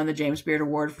Island, who won the James Beard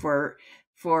Award for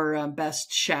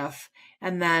Best Chef.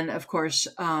 And then, of course,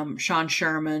 Sean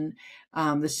Sherman,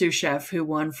 the sous chef, who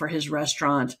won for his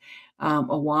restaurant,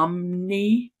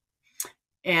 Awamni.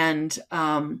 And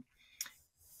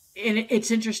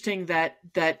it's interesting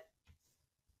that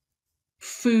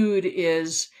food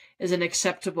is an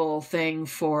acceptable thing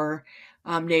for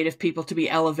Native people to be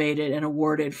elevated and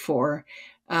awarded for.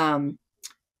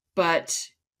 But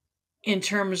in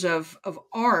terms of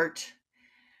art,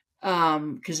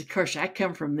 because of course I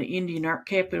come from the Indian art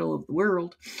capital of the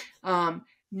world,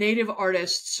 Native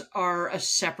artists are a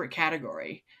separate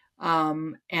category,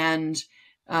 and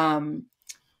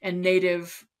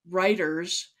Native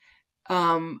writers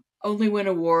only win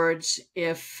awards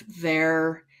if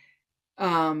their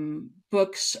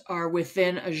books are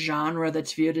within a genre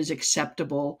that's viewed as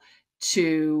acceptable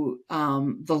to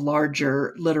the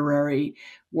larger literary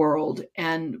world.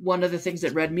 And one of the things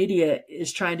that Red Media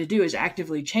is trying to do is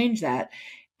actively change that.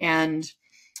 And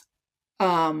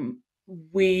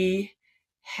we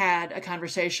had a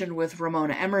conversation with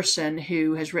Ramona Emerson,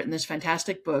 who has written this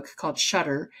fantastic book called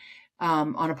Shutter,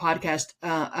 on a podcast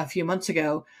a few months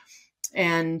ago.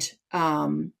 And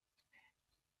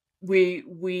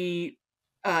we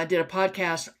did a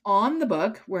podcast on the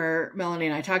book where Melanie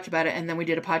and I talked about it, and then we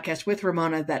did a podcast with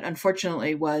Ramona that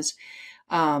unfortunately was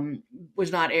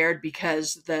not aired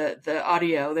because the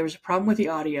audio, there was a problem with the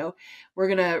audio. We're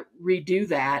going to redo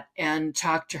that and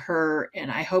talk to her,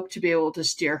 and I hope to be able to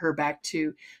steer her back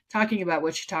to talking about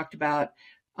what she talked about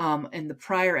in the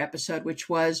prior episode, which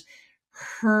was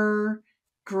her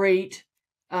great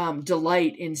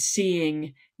delight in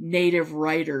seeing Native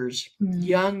writers,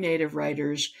 young Native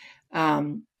writers,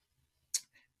 writing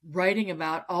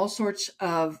about all sorts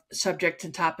of subjects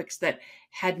and topics that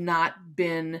had not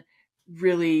been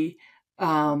really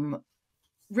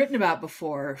written about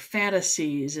before,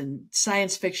 fantasies and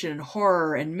science fiction and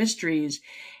horror and mysteries.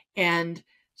 And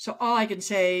so all I can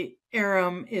say,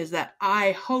 Aram, is that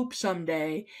I hope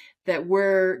someday that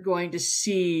we're going to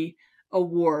see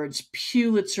awards,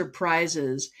 Pulitzer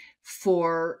Prizes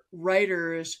for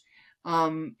writers,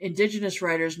 Indigenous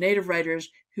writers, Native writers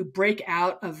who break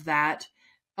out of that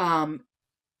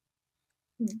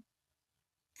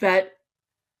that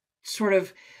sort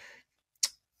of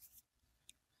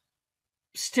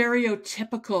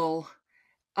stereotypical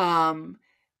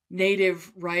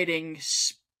Native writing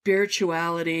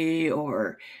spirituality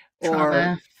or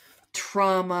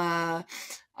trauma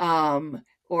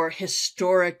or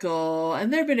historical.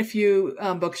 And there have been a few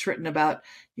books written about,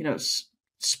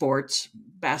 sports,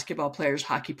 basketball players,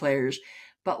 hockey players,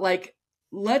 but like,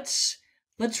 let's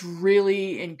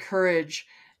really encourage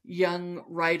young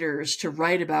writers to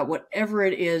write about whatever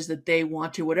it is that they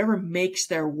want to, whatever makes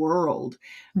their world,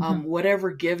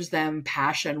 whatever gives them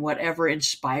passion, whatever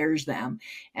inspires them.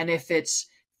 And if it's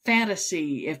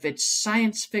fantasy, if it's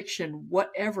science fiction,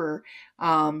 whatever.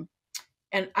 And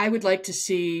I would like to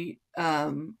see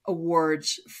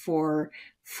awards for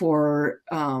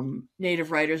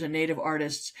Native writers and Native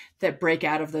artists that break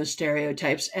out of those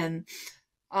stereotypes. And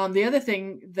the other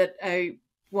thing that I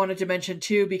wanted to mention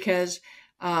too, because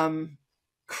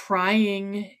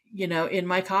crying, in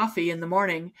my coffee in the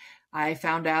morning, I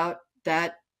found out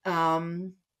that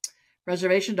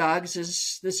Reservation Dogs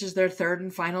this is their third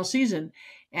and final season.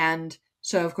 And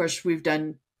so, of course, we've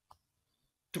done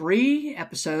 3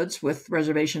 episodes with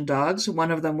Reservation Dogs,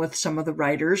 one of them with some of the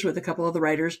writers, with a couple of the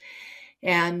writers.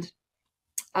 And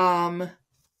the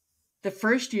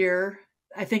first year,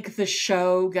 I think the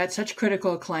show got such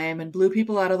critical acclaim and blew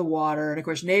people out of the water. And of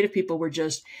course, Native people were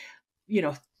just,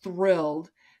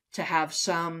 thrilled to have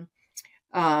some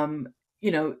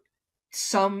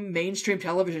mainstream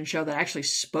television show that actually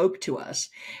spoke to us.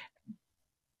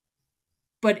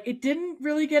 But it didn't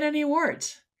really get any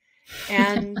awards.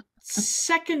 And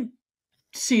second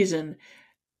season,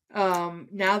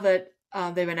 now that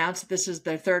they've announced that this is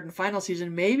their third and final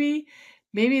season, maybe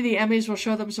the Emmys will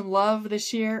show them some love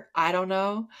this year. I don't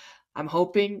know. I'm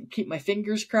hoping, keep my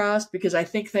fingers crossed, because I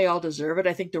think they all deserve it.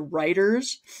 I think the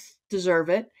writers deserve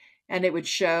it. And it would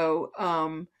show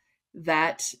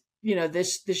that,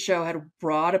 this show had a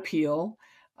broad appeal,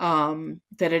 that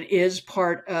it is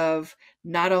part of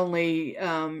not only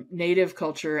Native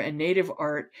culture and Native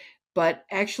art, but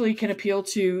actually can appeal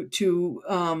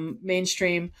to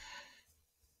mainstream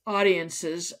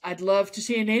audiences. I'd love to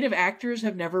see, and Native actors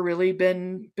have never really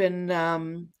been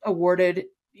awarded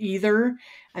either.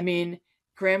 I mean,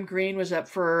 Graham Greene was up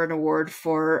for an award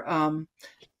for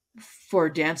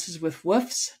Dances with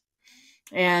Wolves,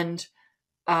 and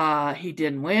he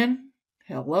didn't win.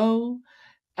 Hello.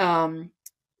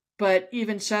 But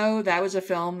even so, that was a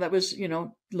film that was,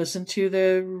 listen to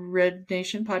the Red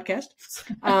Nation podcast.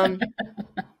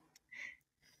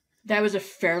 That was a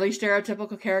fairly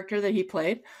stereotypical character that he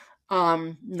played.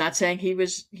 Not saying he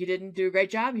didn't do a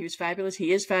great job. He was fabulous.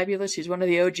 He is fabulous. He's one of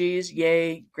the OGs.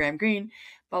 Yay, Graham Greene.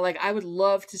 But I would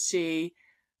love to see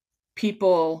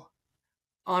people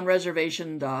on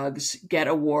Reservation Dogs get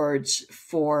awards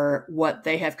for what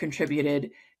they have contributed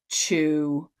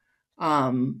to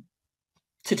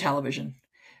television.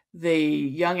 The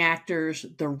young actors,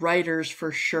 the writers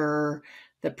for sure,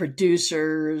 the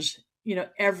producers,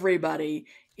 everybody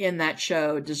in that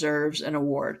show deserves an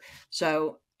award.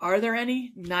 So are there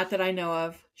any? Not that I know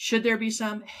of. Should there be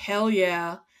some? Hell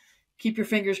yeah. Keep your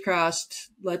fingers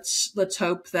crossed. Let's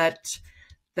hope that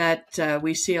that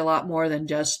we see a lot more than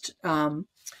just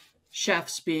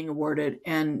chefs being awarded.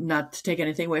 And not to take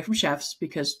anything away from chefs,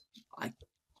 because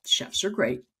chefs are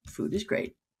great. Food is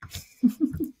great.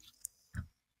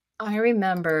 I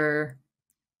remember.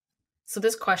 So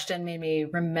this question made me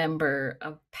remember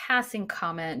a passing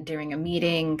comment during a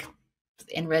meeting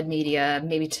in Red Media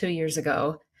maybe 2 years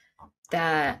ago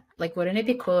that, like, wouldn't it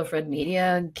be cool if Red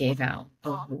Media gave out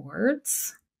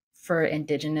awards for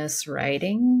Indigenous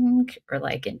writing or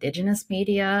like Indigenous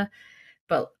media?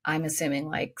 But I'm assuming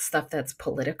like stuff that's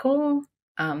political,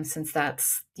 since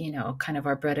that's, kind of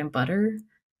our bread and butter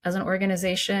as an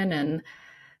organization. And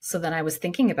so then I was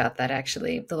thinking about that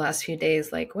actually the last few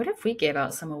days. Like, what if we gave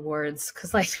out some awards?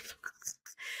 Because like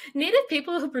Native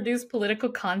people who produce political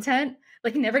content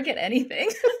like never get anything.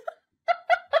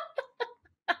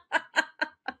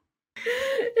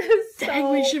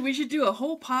 Dang, we should do a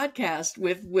whole podcast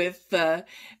with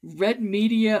Red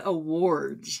Media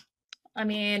Awards. I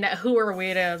mean, who are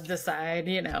we to decide,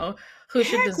 who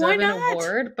should deserve an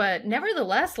award? But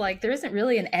nevertheless, like, there isn't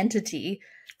really an entity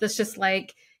that's just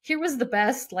like, here was the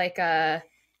best, like,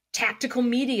 tactical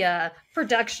media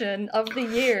production of the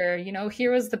year.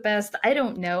 Here was the best, I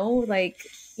don't know, like,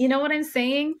 you know what I'm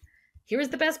saying? Here was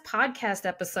the best podcast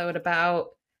episode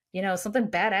about, something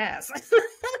badass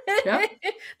Yep.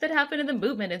 that happened in the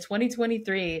movement in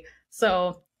 2023.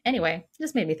 So anyway,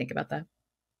 just made me think about that.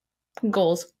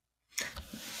 Goals.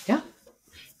 Yeah.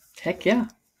 Heck yeah.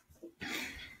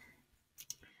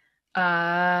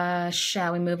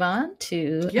 Shall we move on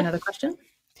to another question?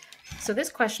 So this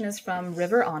question is from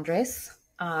River Andres.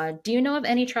 Do you know of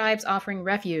any tribes offering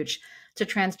refuge to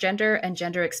transgender and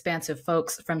gender expansive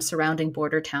folks from surrounding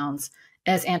border towns,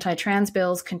 as anti-trans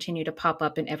bills continue to pop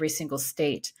up in every single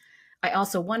state? I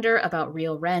also wonder about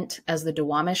real rent, as the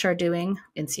Duwamish are doing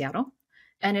in Seattle,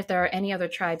 and if there are any other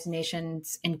tribes,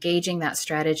 nations engaging that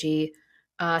strategy,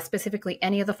 specifically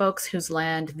any of the folks whose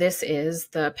land this is,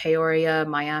 the Peoria,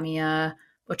 Miami,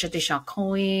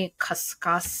 Ochotishakoi,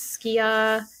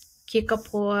 Kaskaskia,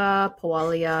 Kikapoa,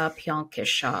 Poalia,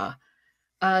 Pionkisha.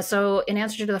 So in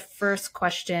answer to the first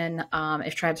question,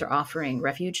 if tribes are offering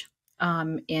refuge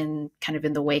in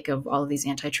the wake of all of these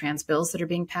anti-trans bills that are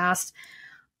being passed,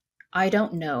 I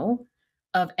don't know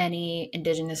of any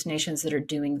Indigenous nations that are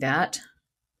doing that.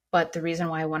 But the reason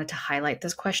why I wanted to highlight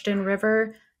this question,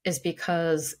 River, is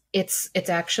because it's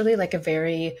actually like a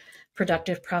very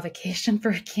productive provocation for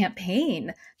a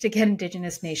campaign to get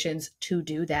Indigenous nations to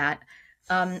do that.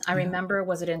 I remember,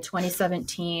 was it in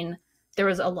 2017, there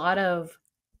was a lot of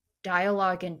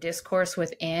dialogue and discourse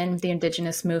within the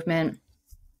Indigenous movement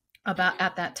about,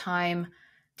 at that time,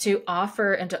 to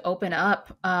offer and to open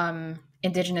up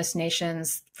Indigenous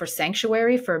nations for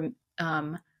sanctuary for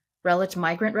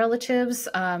migrant relatives,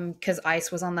 because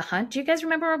ICE was on the hunt. Do you guys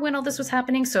remember when all this was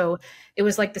happening? So it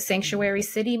was like the sanctuary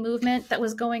city movement that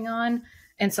was going on.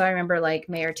 And so I remember like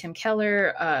Mayor Tim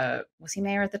Keller, was he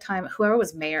mayor at the time? Whoever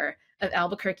was mayor of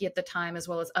Albuquerque at the time, as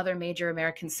well as other major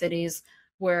American cities,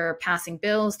 were passing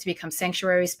bills to become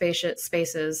sanctuary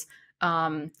spaces.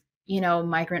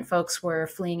 Migrant folks were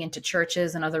fleeing into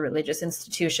churches and other religious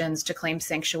institutions to claim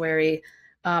sanctuary.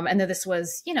 And then this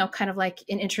was, kind of like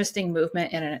an interesting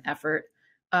movement in an effort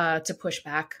to push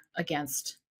back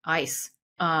against ICE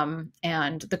and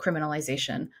the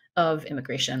criminalization of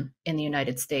immigration in the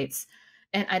United States.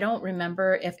 And I don't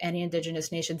remember if any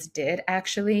Indigenous nations did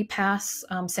actually pass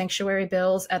sanctuary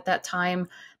bills at that time,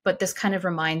 but this kind of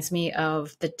reminds me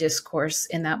of the discourse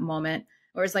in that moment,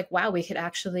 where it's like, wow, we could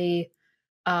actually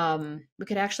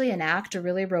enact a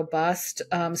really robust,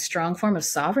 strong form of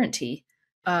sovereignty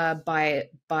by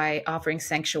offering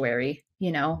sanctuary,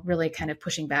 really kind of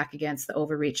pushing back against the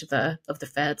overreach of the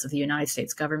feds, of the United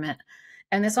States government.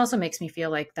 And this also makes me feel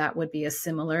like that would be a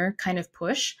similar kind of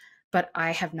push, but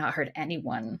I have not heard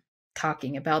anyone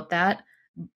talking about that.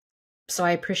 So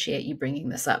I appreciate you bringing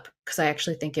this up, because I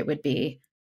actually think it would be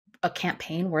a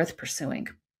campaign worth pursuing.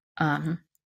 And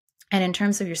in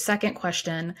terms of your second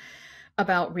question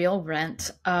about real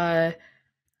rent,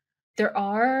 there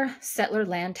are settler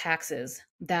land taxes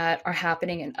that are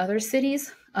happening in other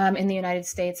cities in the United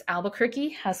States. Albuquerque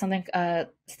has something,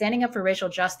 Standing Up for Racial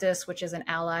Justice, which is an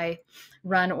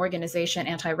ally-run organization,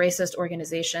 anti-racist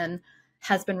organization,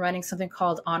 has been running something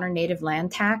called Honor Native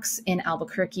Land Tax in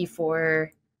Albuquerque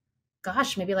for,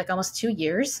 maybe like almost 2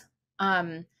 years.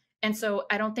 And so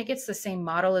I don't think it's the same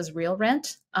model as real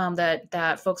rent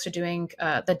that folks are doing,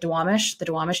 the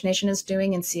Duwamish Nation is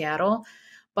doing in Seattle.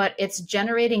 But it's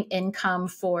generating income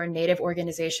for Native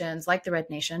organizations like the Red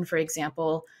Nation, for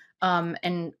example.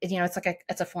 And it's like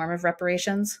it's a form of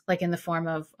reparations, like in the form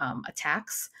of a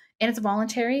tax. and it's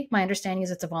voluntary. My understanding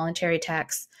is it's a voluntary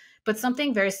tax, but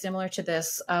something very similar to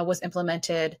this was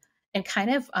implemented and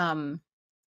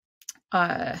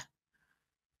uh,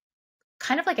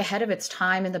 kind of like ahead of its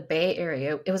time in the Bay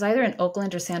Area. It was either in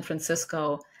Oakland or San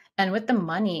Francisco. And with the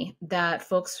money that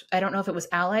folks, I don't know if it was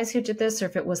allies who did this or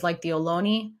if it was like the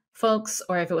Ohlone folks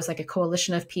or if it was like a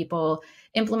coalition of people,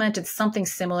 implemented something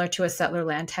similar to a settler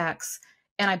land tax.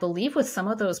 And I believe with some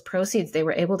of those proceeds, they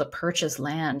were able to purchase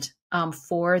land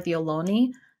for the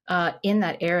Ohlone in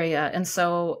that area. And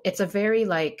so it's a very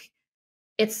like,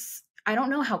 it's I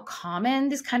don't know how common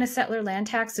these kind of settler land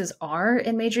taxes are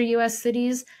in major US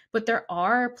cities, but there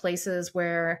are places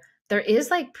where there is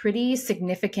like pretty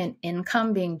significant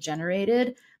income being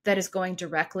generated that is going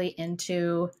directly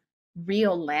into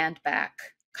real land back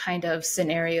kind of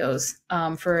scenarios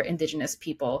for indigenous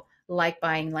people, like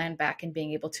buying land back and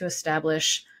being able to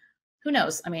establish, who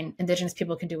knows? I mean, indigenous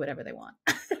people can do whatever they want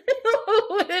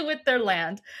with their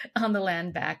land on the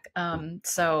land back.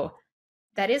 So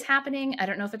that is happening. I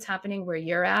don't know if it's happening where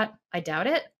you're at. I doubt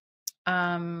it.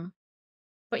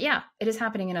 But yeah, it is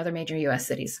happening in other major US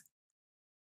cities.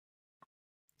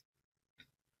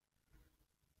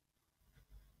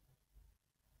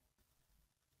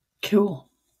 Cool.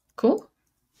 Cool.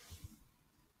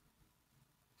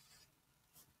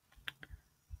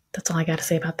 That's all I got to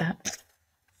say about that.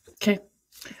 Okay.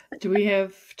 Do we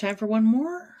have time for one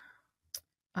more?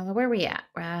 Where are we at?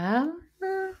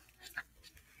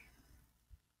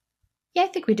 Yeah, I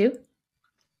think we do.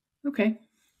 Okay.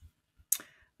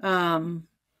 I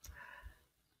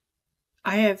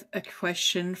have a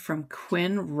question from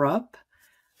Quinn Rupp.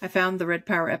 I found the Red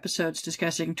Power episodes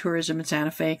discussing tourism in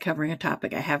Santa Fe covering a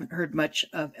topic I haven't heard much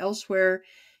of elsewhere.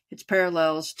 Its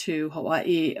parallels to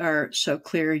Hawaii are so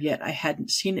clear, yet I hadn't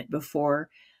seen it before.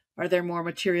 Are there more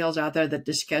materials out there that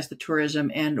discuss the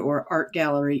tourism and or art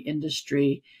gallery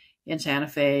industry in Santa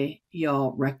Fe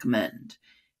y'all recommend?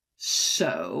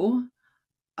 So,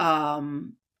 I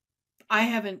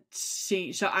haven't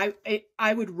seen, so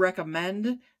I would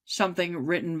recommend something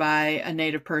written by a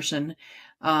Native person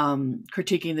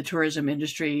critiquing the tourism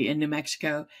industry in New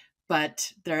Mexico,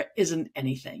 but there isn't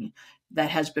anything that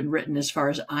has been written as far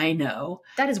as I know.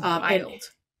 That is wild.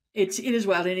 It is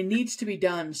wild, and it needs to be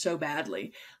done so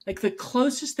badly. Like the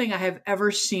closest thing I have ever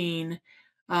seen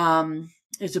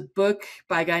is a book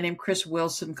by a guy named Chris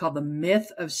Wilson called The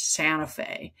Myth of Santa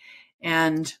Fe.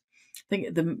 And I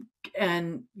think the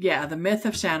Myth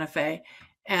of Santa Fe.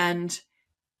 And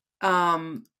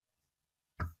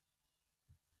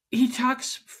he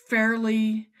talks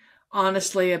fairly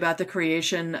honestly about the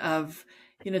creation of,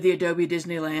 the Adobe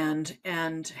Disneyland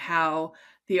and how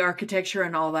the architecture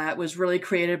and all that was really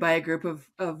created by a group of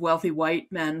wealthy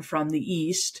white men from the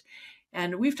East.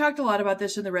 And we've talked a lot about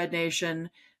this in the Red Nation,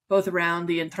 both around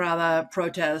the Entrada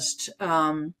protest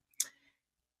and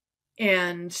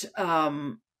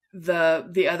the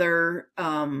other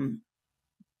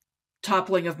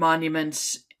toppling of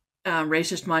monuments,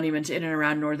 racist monuments in and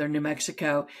around northern New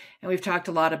Mexico. And we've talked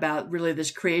a lot about really this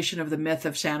creation of the myth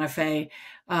of Santa Fe,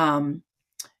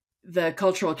 the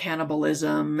cultural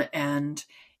cannibalism and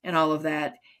all of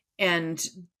that. And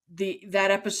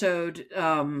that episode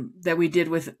that we did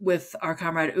with our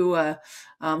comrade Ua,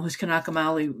 who's Kanaka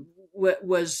Maoli,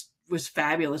 was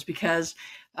fabulous because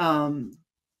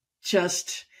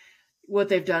just what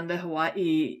they've done to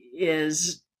Hawaii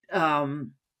is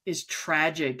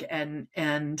tragic,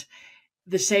 and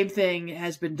the same thing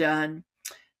has been done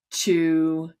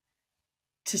to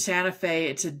Santa Fe.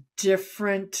 It's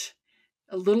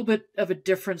a little bit of a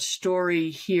different story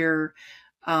here,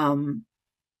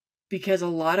 because a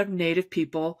lot of Native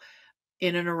people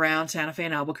in and around Santa Fe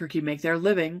and Albuquerque make their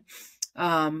living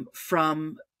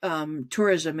from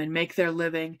tourism, and make their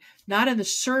living not in the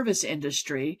service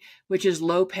industry, which is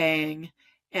low paying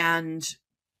and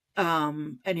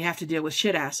you have to deal with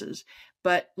shit asses,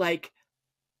 but like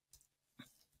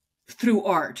through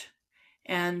art.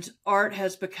 And art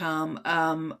has become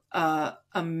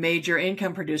a major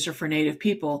income producer for Native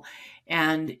people.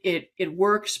 And it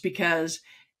works because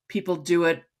people do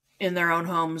it in their own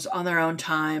homes on their own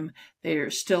time. They're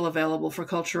still available for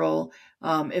cultural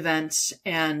events,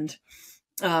 and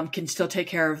can still take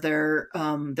care of their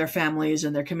families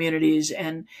and their communities.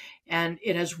 And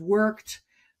it has worked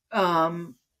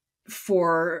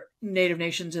for Native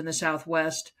nations in the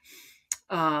Southwest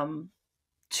to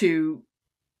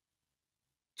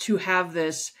have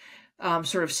this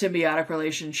sort of symbiotic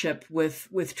relationship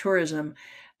with tourism,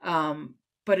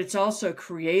 but it's also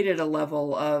created a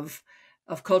level of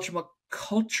cultural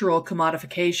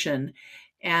commodification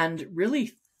and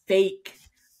really fake.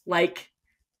 Like,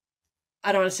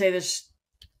 I don't want to say this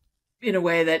in a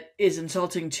way that is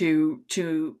insulting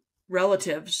to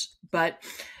relatives, but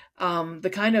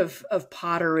the kind of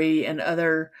pottery and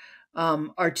other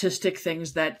artistic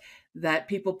things that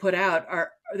people put out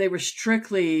are they were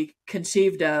strictly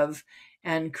conceived of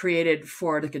and created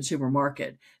for the consumer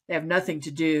market. They have nothing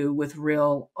to do with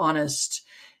real, honest,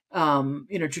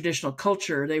 traditional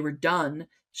culture. They were done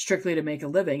strictly to make a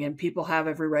living, and people have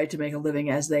every right to make a living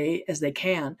as they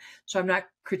can. So I'm not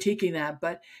critiquing that,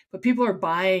 but people are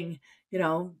buying, you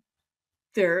know,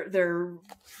 they're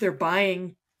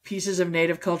buying pieces of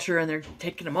native culture and they're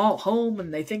taking them all home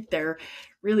and they think they're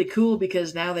really cool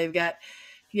because now they've got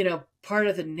part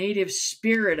of the native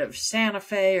spirit of Santa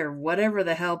Fe or whatever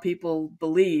the hell people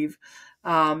believe.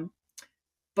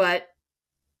 But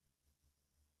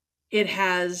it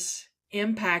has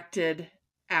impacted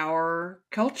our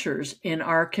cultures in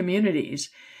our communities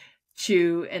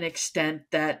to an extent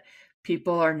that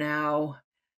people are now,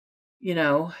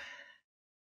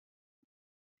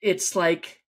 it's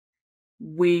like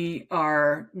we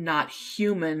are not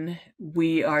human.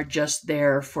 We are just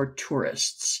there for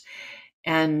tourists.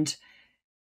 And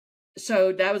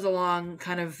so that was a long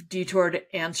kind of detoured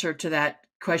answer to that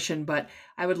question, but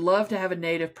I would love to have a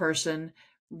Native person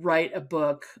write a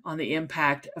book on the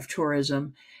impact of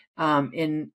tourism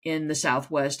in the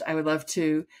Southwest. I would love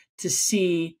to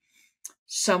see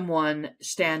someone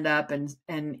stand up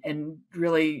and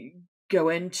really go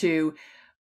into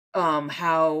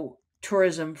how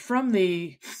tourism from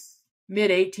the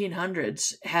mid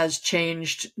 1800s has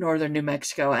changed northern New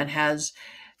Mexico and has,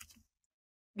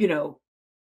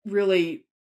 really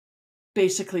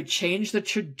basically changed the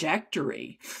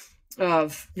trajectory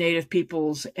of Native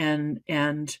peoples and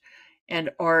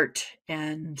art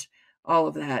and all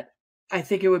of that. I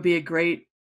think it would be a great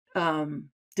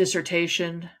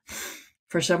dissertation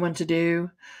for someone to do,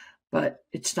 but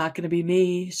it's not going to be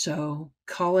me. So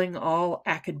calling all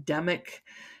academic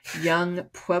young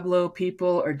Pueblo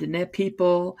people or Diné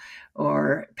people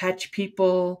or Apache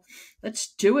people,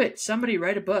 let's do it. Somebody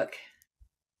write a book.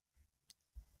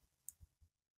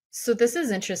 So this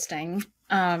is interesting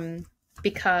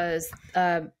because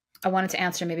I wanted to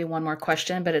answer maybe one more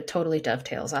question, but it totally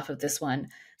dovetails off of this one.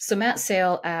 So Matt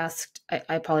Sale asked, I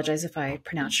apologize if I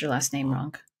pronounced your last name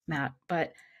wrong, Matt,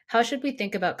 but how should we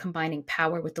think about combining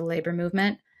power with the labor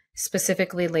movement?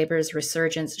 Specifically, labor's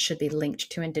resurgence should be linked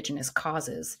to Indigenous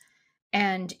causes.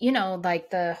 And, like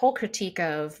the whole critique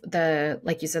of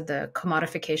like you said, the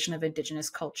commodification of Indigenous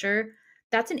culture,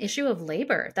 that's an issue of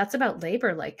labor. That's about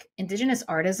labor. Like Indigenous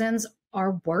artisans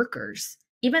are workers,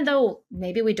 even though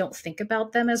maybe we don't think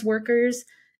about them as workers.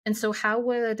 And so, how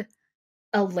would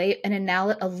a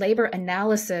labor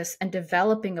analysis and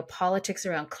developing a politics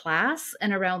around class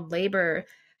and around labor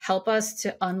help us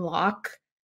to unlock,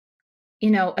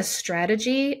 a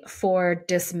strategy for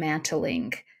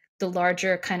dismantling the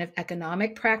larger kind of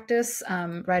economic practice,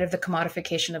 right, of the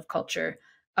commodification of culture,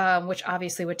 which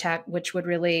obviously which would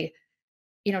really,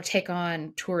 take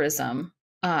on tourism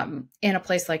in a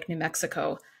place like New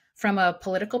Mexico from a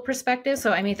political perspective.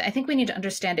 So, I mean, I think we need to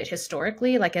understand it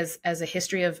historically, like as a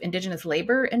history of Indigenous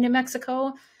labor in New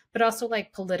Mexico, but also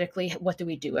like politically, what do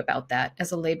we do about that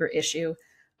as a labor issue?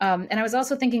 And I was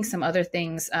also thinking some other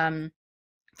things.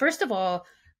 First of all,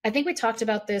 I think we talked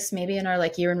about this maybe in our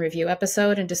like year in review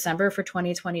episode in December for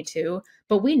 2022,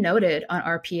 but we noted on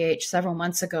RPH several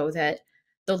months ago that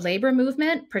the labor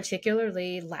movement,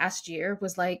 particularly last year,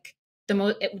 was like there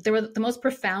were the most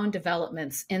profound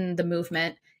developments in the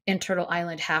movement in Turtle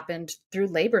Island happened through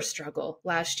labor struggle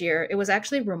last year. It was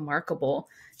actually remarkable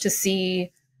to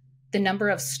see the number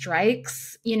of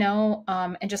strikes,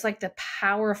 and just like the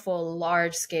powerful,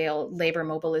 large scale labor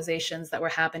mobilizations that were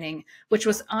happening, which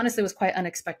was honestly was quite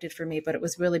unexpected for me, but it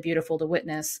was really beautiful to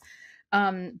witness.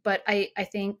 But I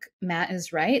think Matt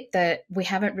is right that we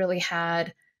haven't really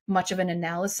had much of an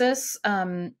analysis. I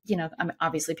mean,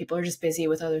 obviously people are just busy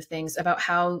with other things about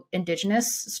how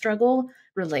Indigenous struggle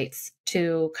relates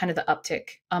to kind of the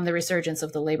uptick, the resurgence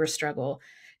of the labor struggle.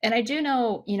 And I do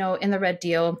know, in the Red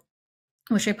Deal,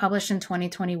 which I published in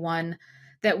 2021,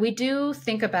 that we do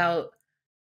think about,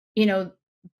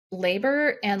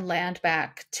 labor and land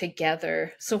back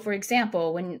together. So, for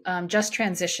example, when just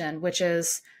transition, which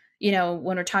is,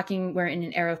 when we're in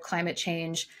an era of climate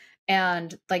change,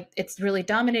 and like it's really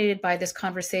dominated by this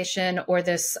conversation or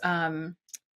this kind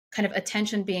of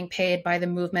attention being paid by the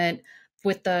movement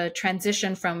with the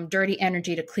transition from dirty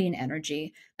energy to clean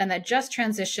energy. And that just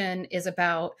transition is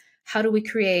about how do we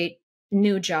create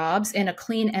new jobs in a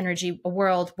clean energy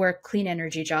world where clean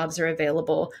energy jobs are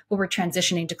available, where we're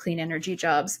transitioning to clean energy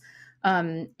jobs.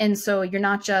 And so you're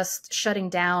not just shutting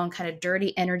down kind of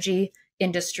dirty energy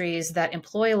industries that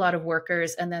employ a lot of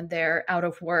workers and then they're out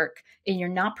of work and you're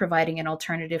not providing an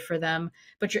alternative for them,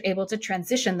 but you're able to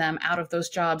transition them out of those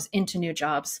jobs into new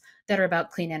jobs that are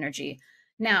about clean energy.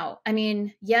 Now, I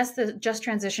mean, yes, the just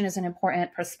transition is an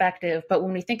important perspective, but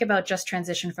when we think about just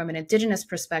transition from an Indigenous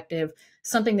perspective,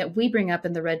 something that we bring up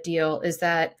in the Red Deal is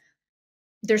that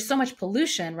there's so much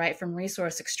pollution, right, from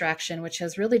resource extraction, which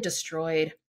has really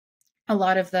destroyed a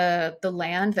lot of the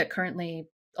land that currently,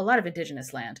 a lot of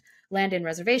Indigenous land in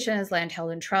reservations, land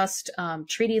held in trust,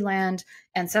 treaty land,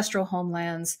 ancestral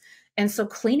homelands. And so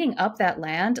cleaning up that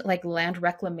land, like land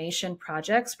reclamation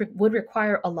projects, would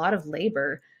require a lot of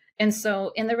labor. And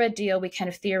so in the Red Deal, we kind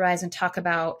of theorize and talk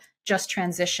about just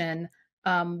transition,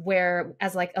 where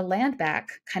as like a land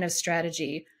back kind of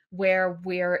strategy, where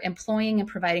we're employing and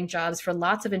providing jobs for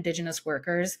lots of Indigenous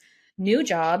workers, new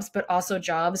jobs, but also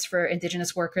jobs for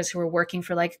Indigenous workers who are working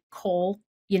for like coal,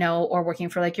 or working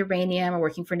for like uranium or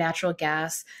working for natural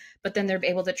gas. But then they're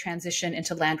able to transition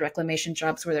into land reclamation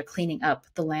jobs where they're cleaning up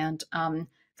the land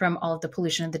from all of the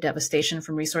pollution and the devastation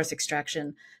from resource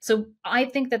extraction. So I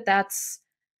think that that's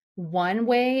one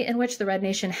way in which the Red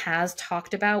Nation has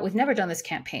talked about. We've never done this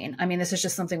campaign. I mean, this is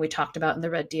just something we talked about in the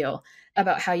Red Deal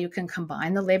about how you can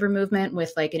combine the labor movement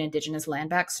with like an Indigenous land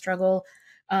back struggle.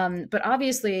 But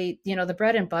obviously, the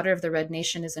bread and butter of the Red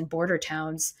Nation is in border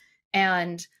towns,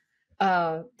 and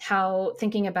how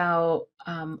thinking about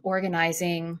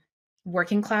organizing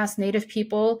working class Native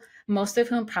people, most of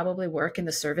whom probably work in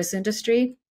the service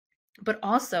industry, but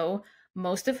also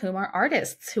most of whom are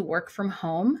artists who work from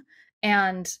home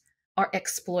and are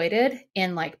exploited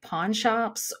in like pawn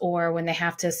shops or when they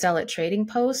have to sell at trading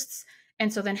posts.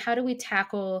 And so then how do we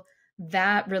tackle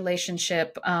that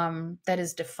relationship that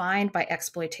is defined by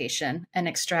exploitation and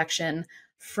extraction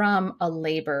from a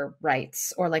labor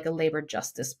rights or like a labor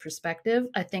justice perspective?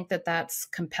 I think that that's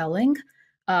compelling.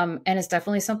 And it's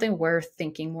definitely something we're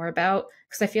thinking more about,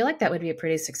 because I feel like that would be a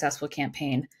pretty successful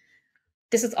campaign.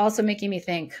 This is also making me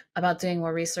think about doing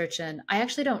more research, and I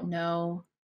actually don't know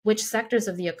which sectors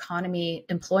of the economy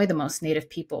employ the most Native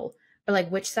people, or like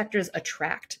which sectors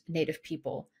attract Native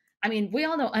people. I mean, we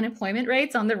all know unemployment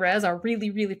rates on the res are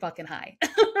really, really fucking high,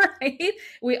 right?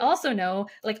 We also know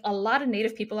like a lot of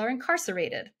Native people are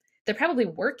incarcerated. They're probably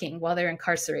working while they're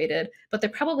incarcerated, but they're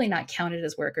probably not counted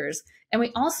as workers. And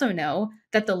we also know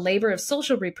that the labor of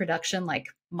social reproduction, like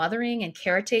mothering and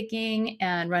caretaking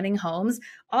and running homes,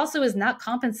 also is not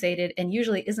compensated and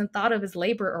usually isn't thought of as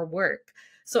labor or work.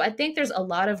 So I think there's a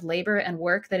lot of labor and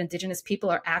work that Indigenous people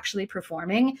are actually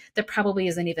performing that probably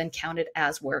isn't even counted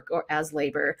as work or as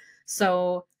labor.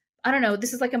 So I don't know,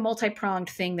 this is like a multi-pronged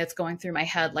thing that's going through my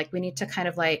head. Like we need to kind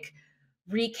of like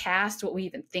recast what we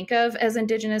even think of as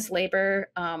Indigenous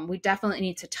labor. We definitely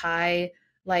need to tie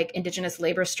like Indigenous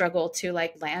labor struggle to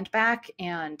like land back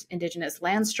and Indigenous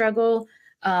land struggle.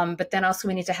 But then also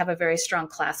we need to have a very strong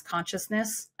class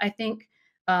consciousness, I think,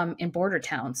 in border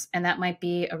towns. And that might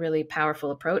be a really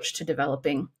powerful approach to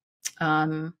developing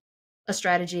a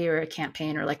strategy or a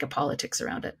campaign or like a politics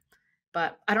around it.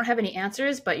 But I don't have any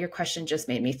answers, but your question just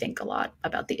made me think a lot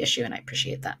about the issue, and I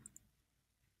appreciate that.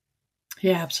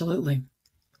 Yeah, absolutely.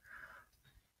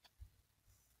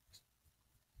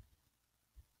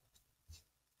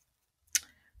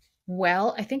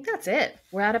 Well, I think that's it.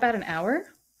 We're at about an hour.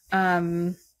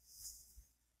 Yeah,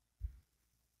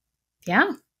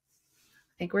 I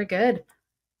think we're good.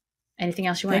 Anything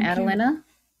else you want to add, Elena?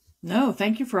 No,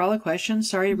 thank you for all the questions.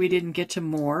 Sorry we didn't get to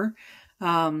more.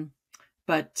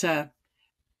 But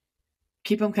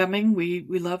keep them coming. We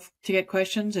love to get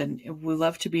questions, and we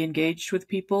love to be engaged with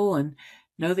people and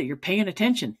know that you're paying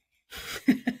attention.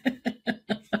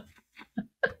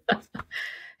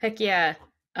 Heck yeah.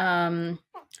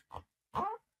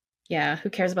 Yeah, who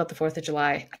cares about the 4th of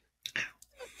July?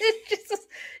 It's just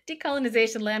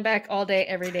decolonization, land back all day,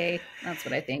 every day. That's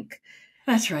what I think.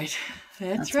 That's right.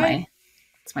 That's right.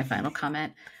 That's my final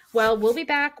comment. Well, we'll be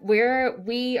back. We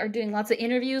are doing lots of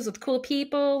interviews with cool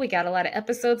people. We got a lot of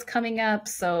episodes coming up,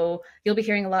 so you'll be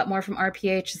hearing a lot more from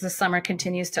RPH as the summer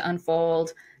continues to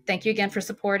unfold. Thank you again for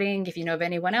supporting. If you know of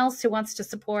anyone else who wants to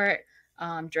support,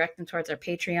 direct them towards our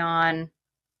Patreon.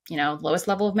 Lowest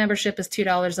level of membership is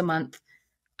 $2 a month.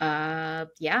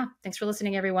 Yeah, thanks for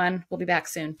listening, everyone. We'll be back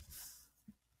soon.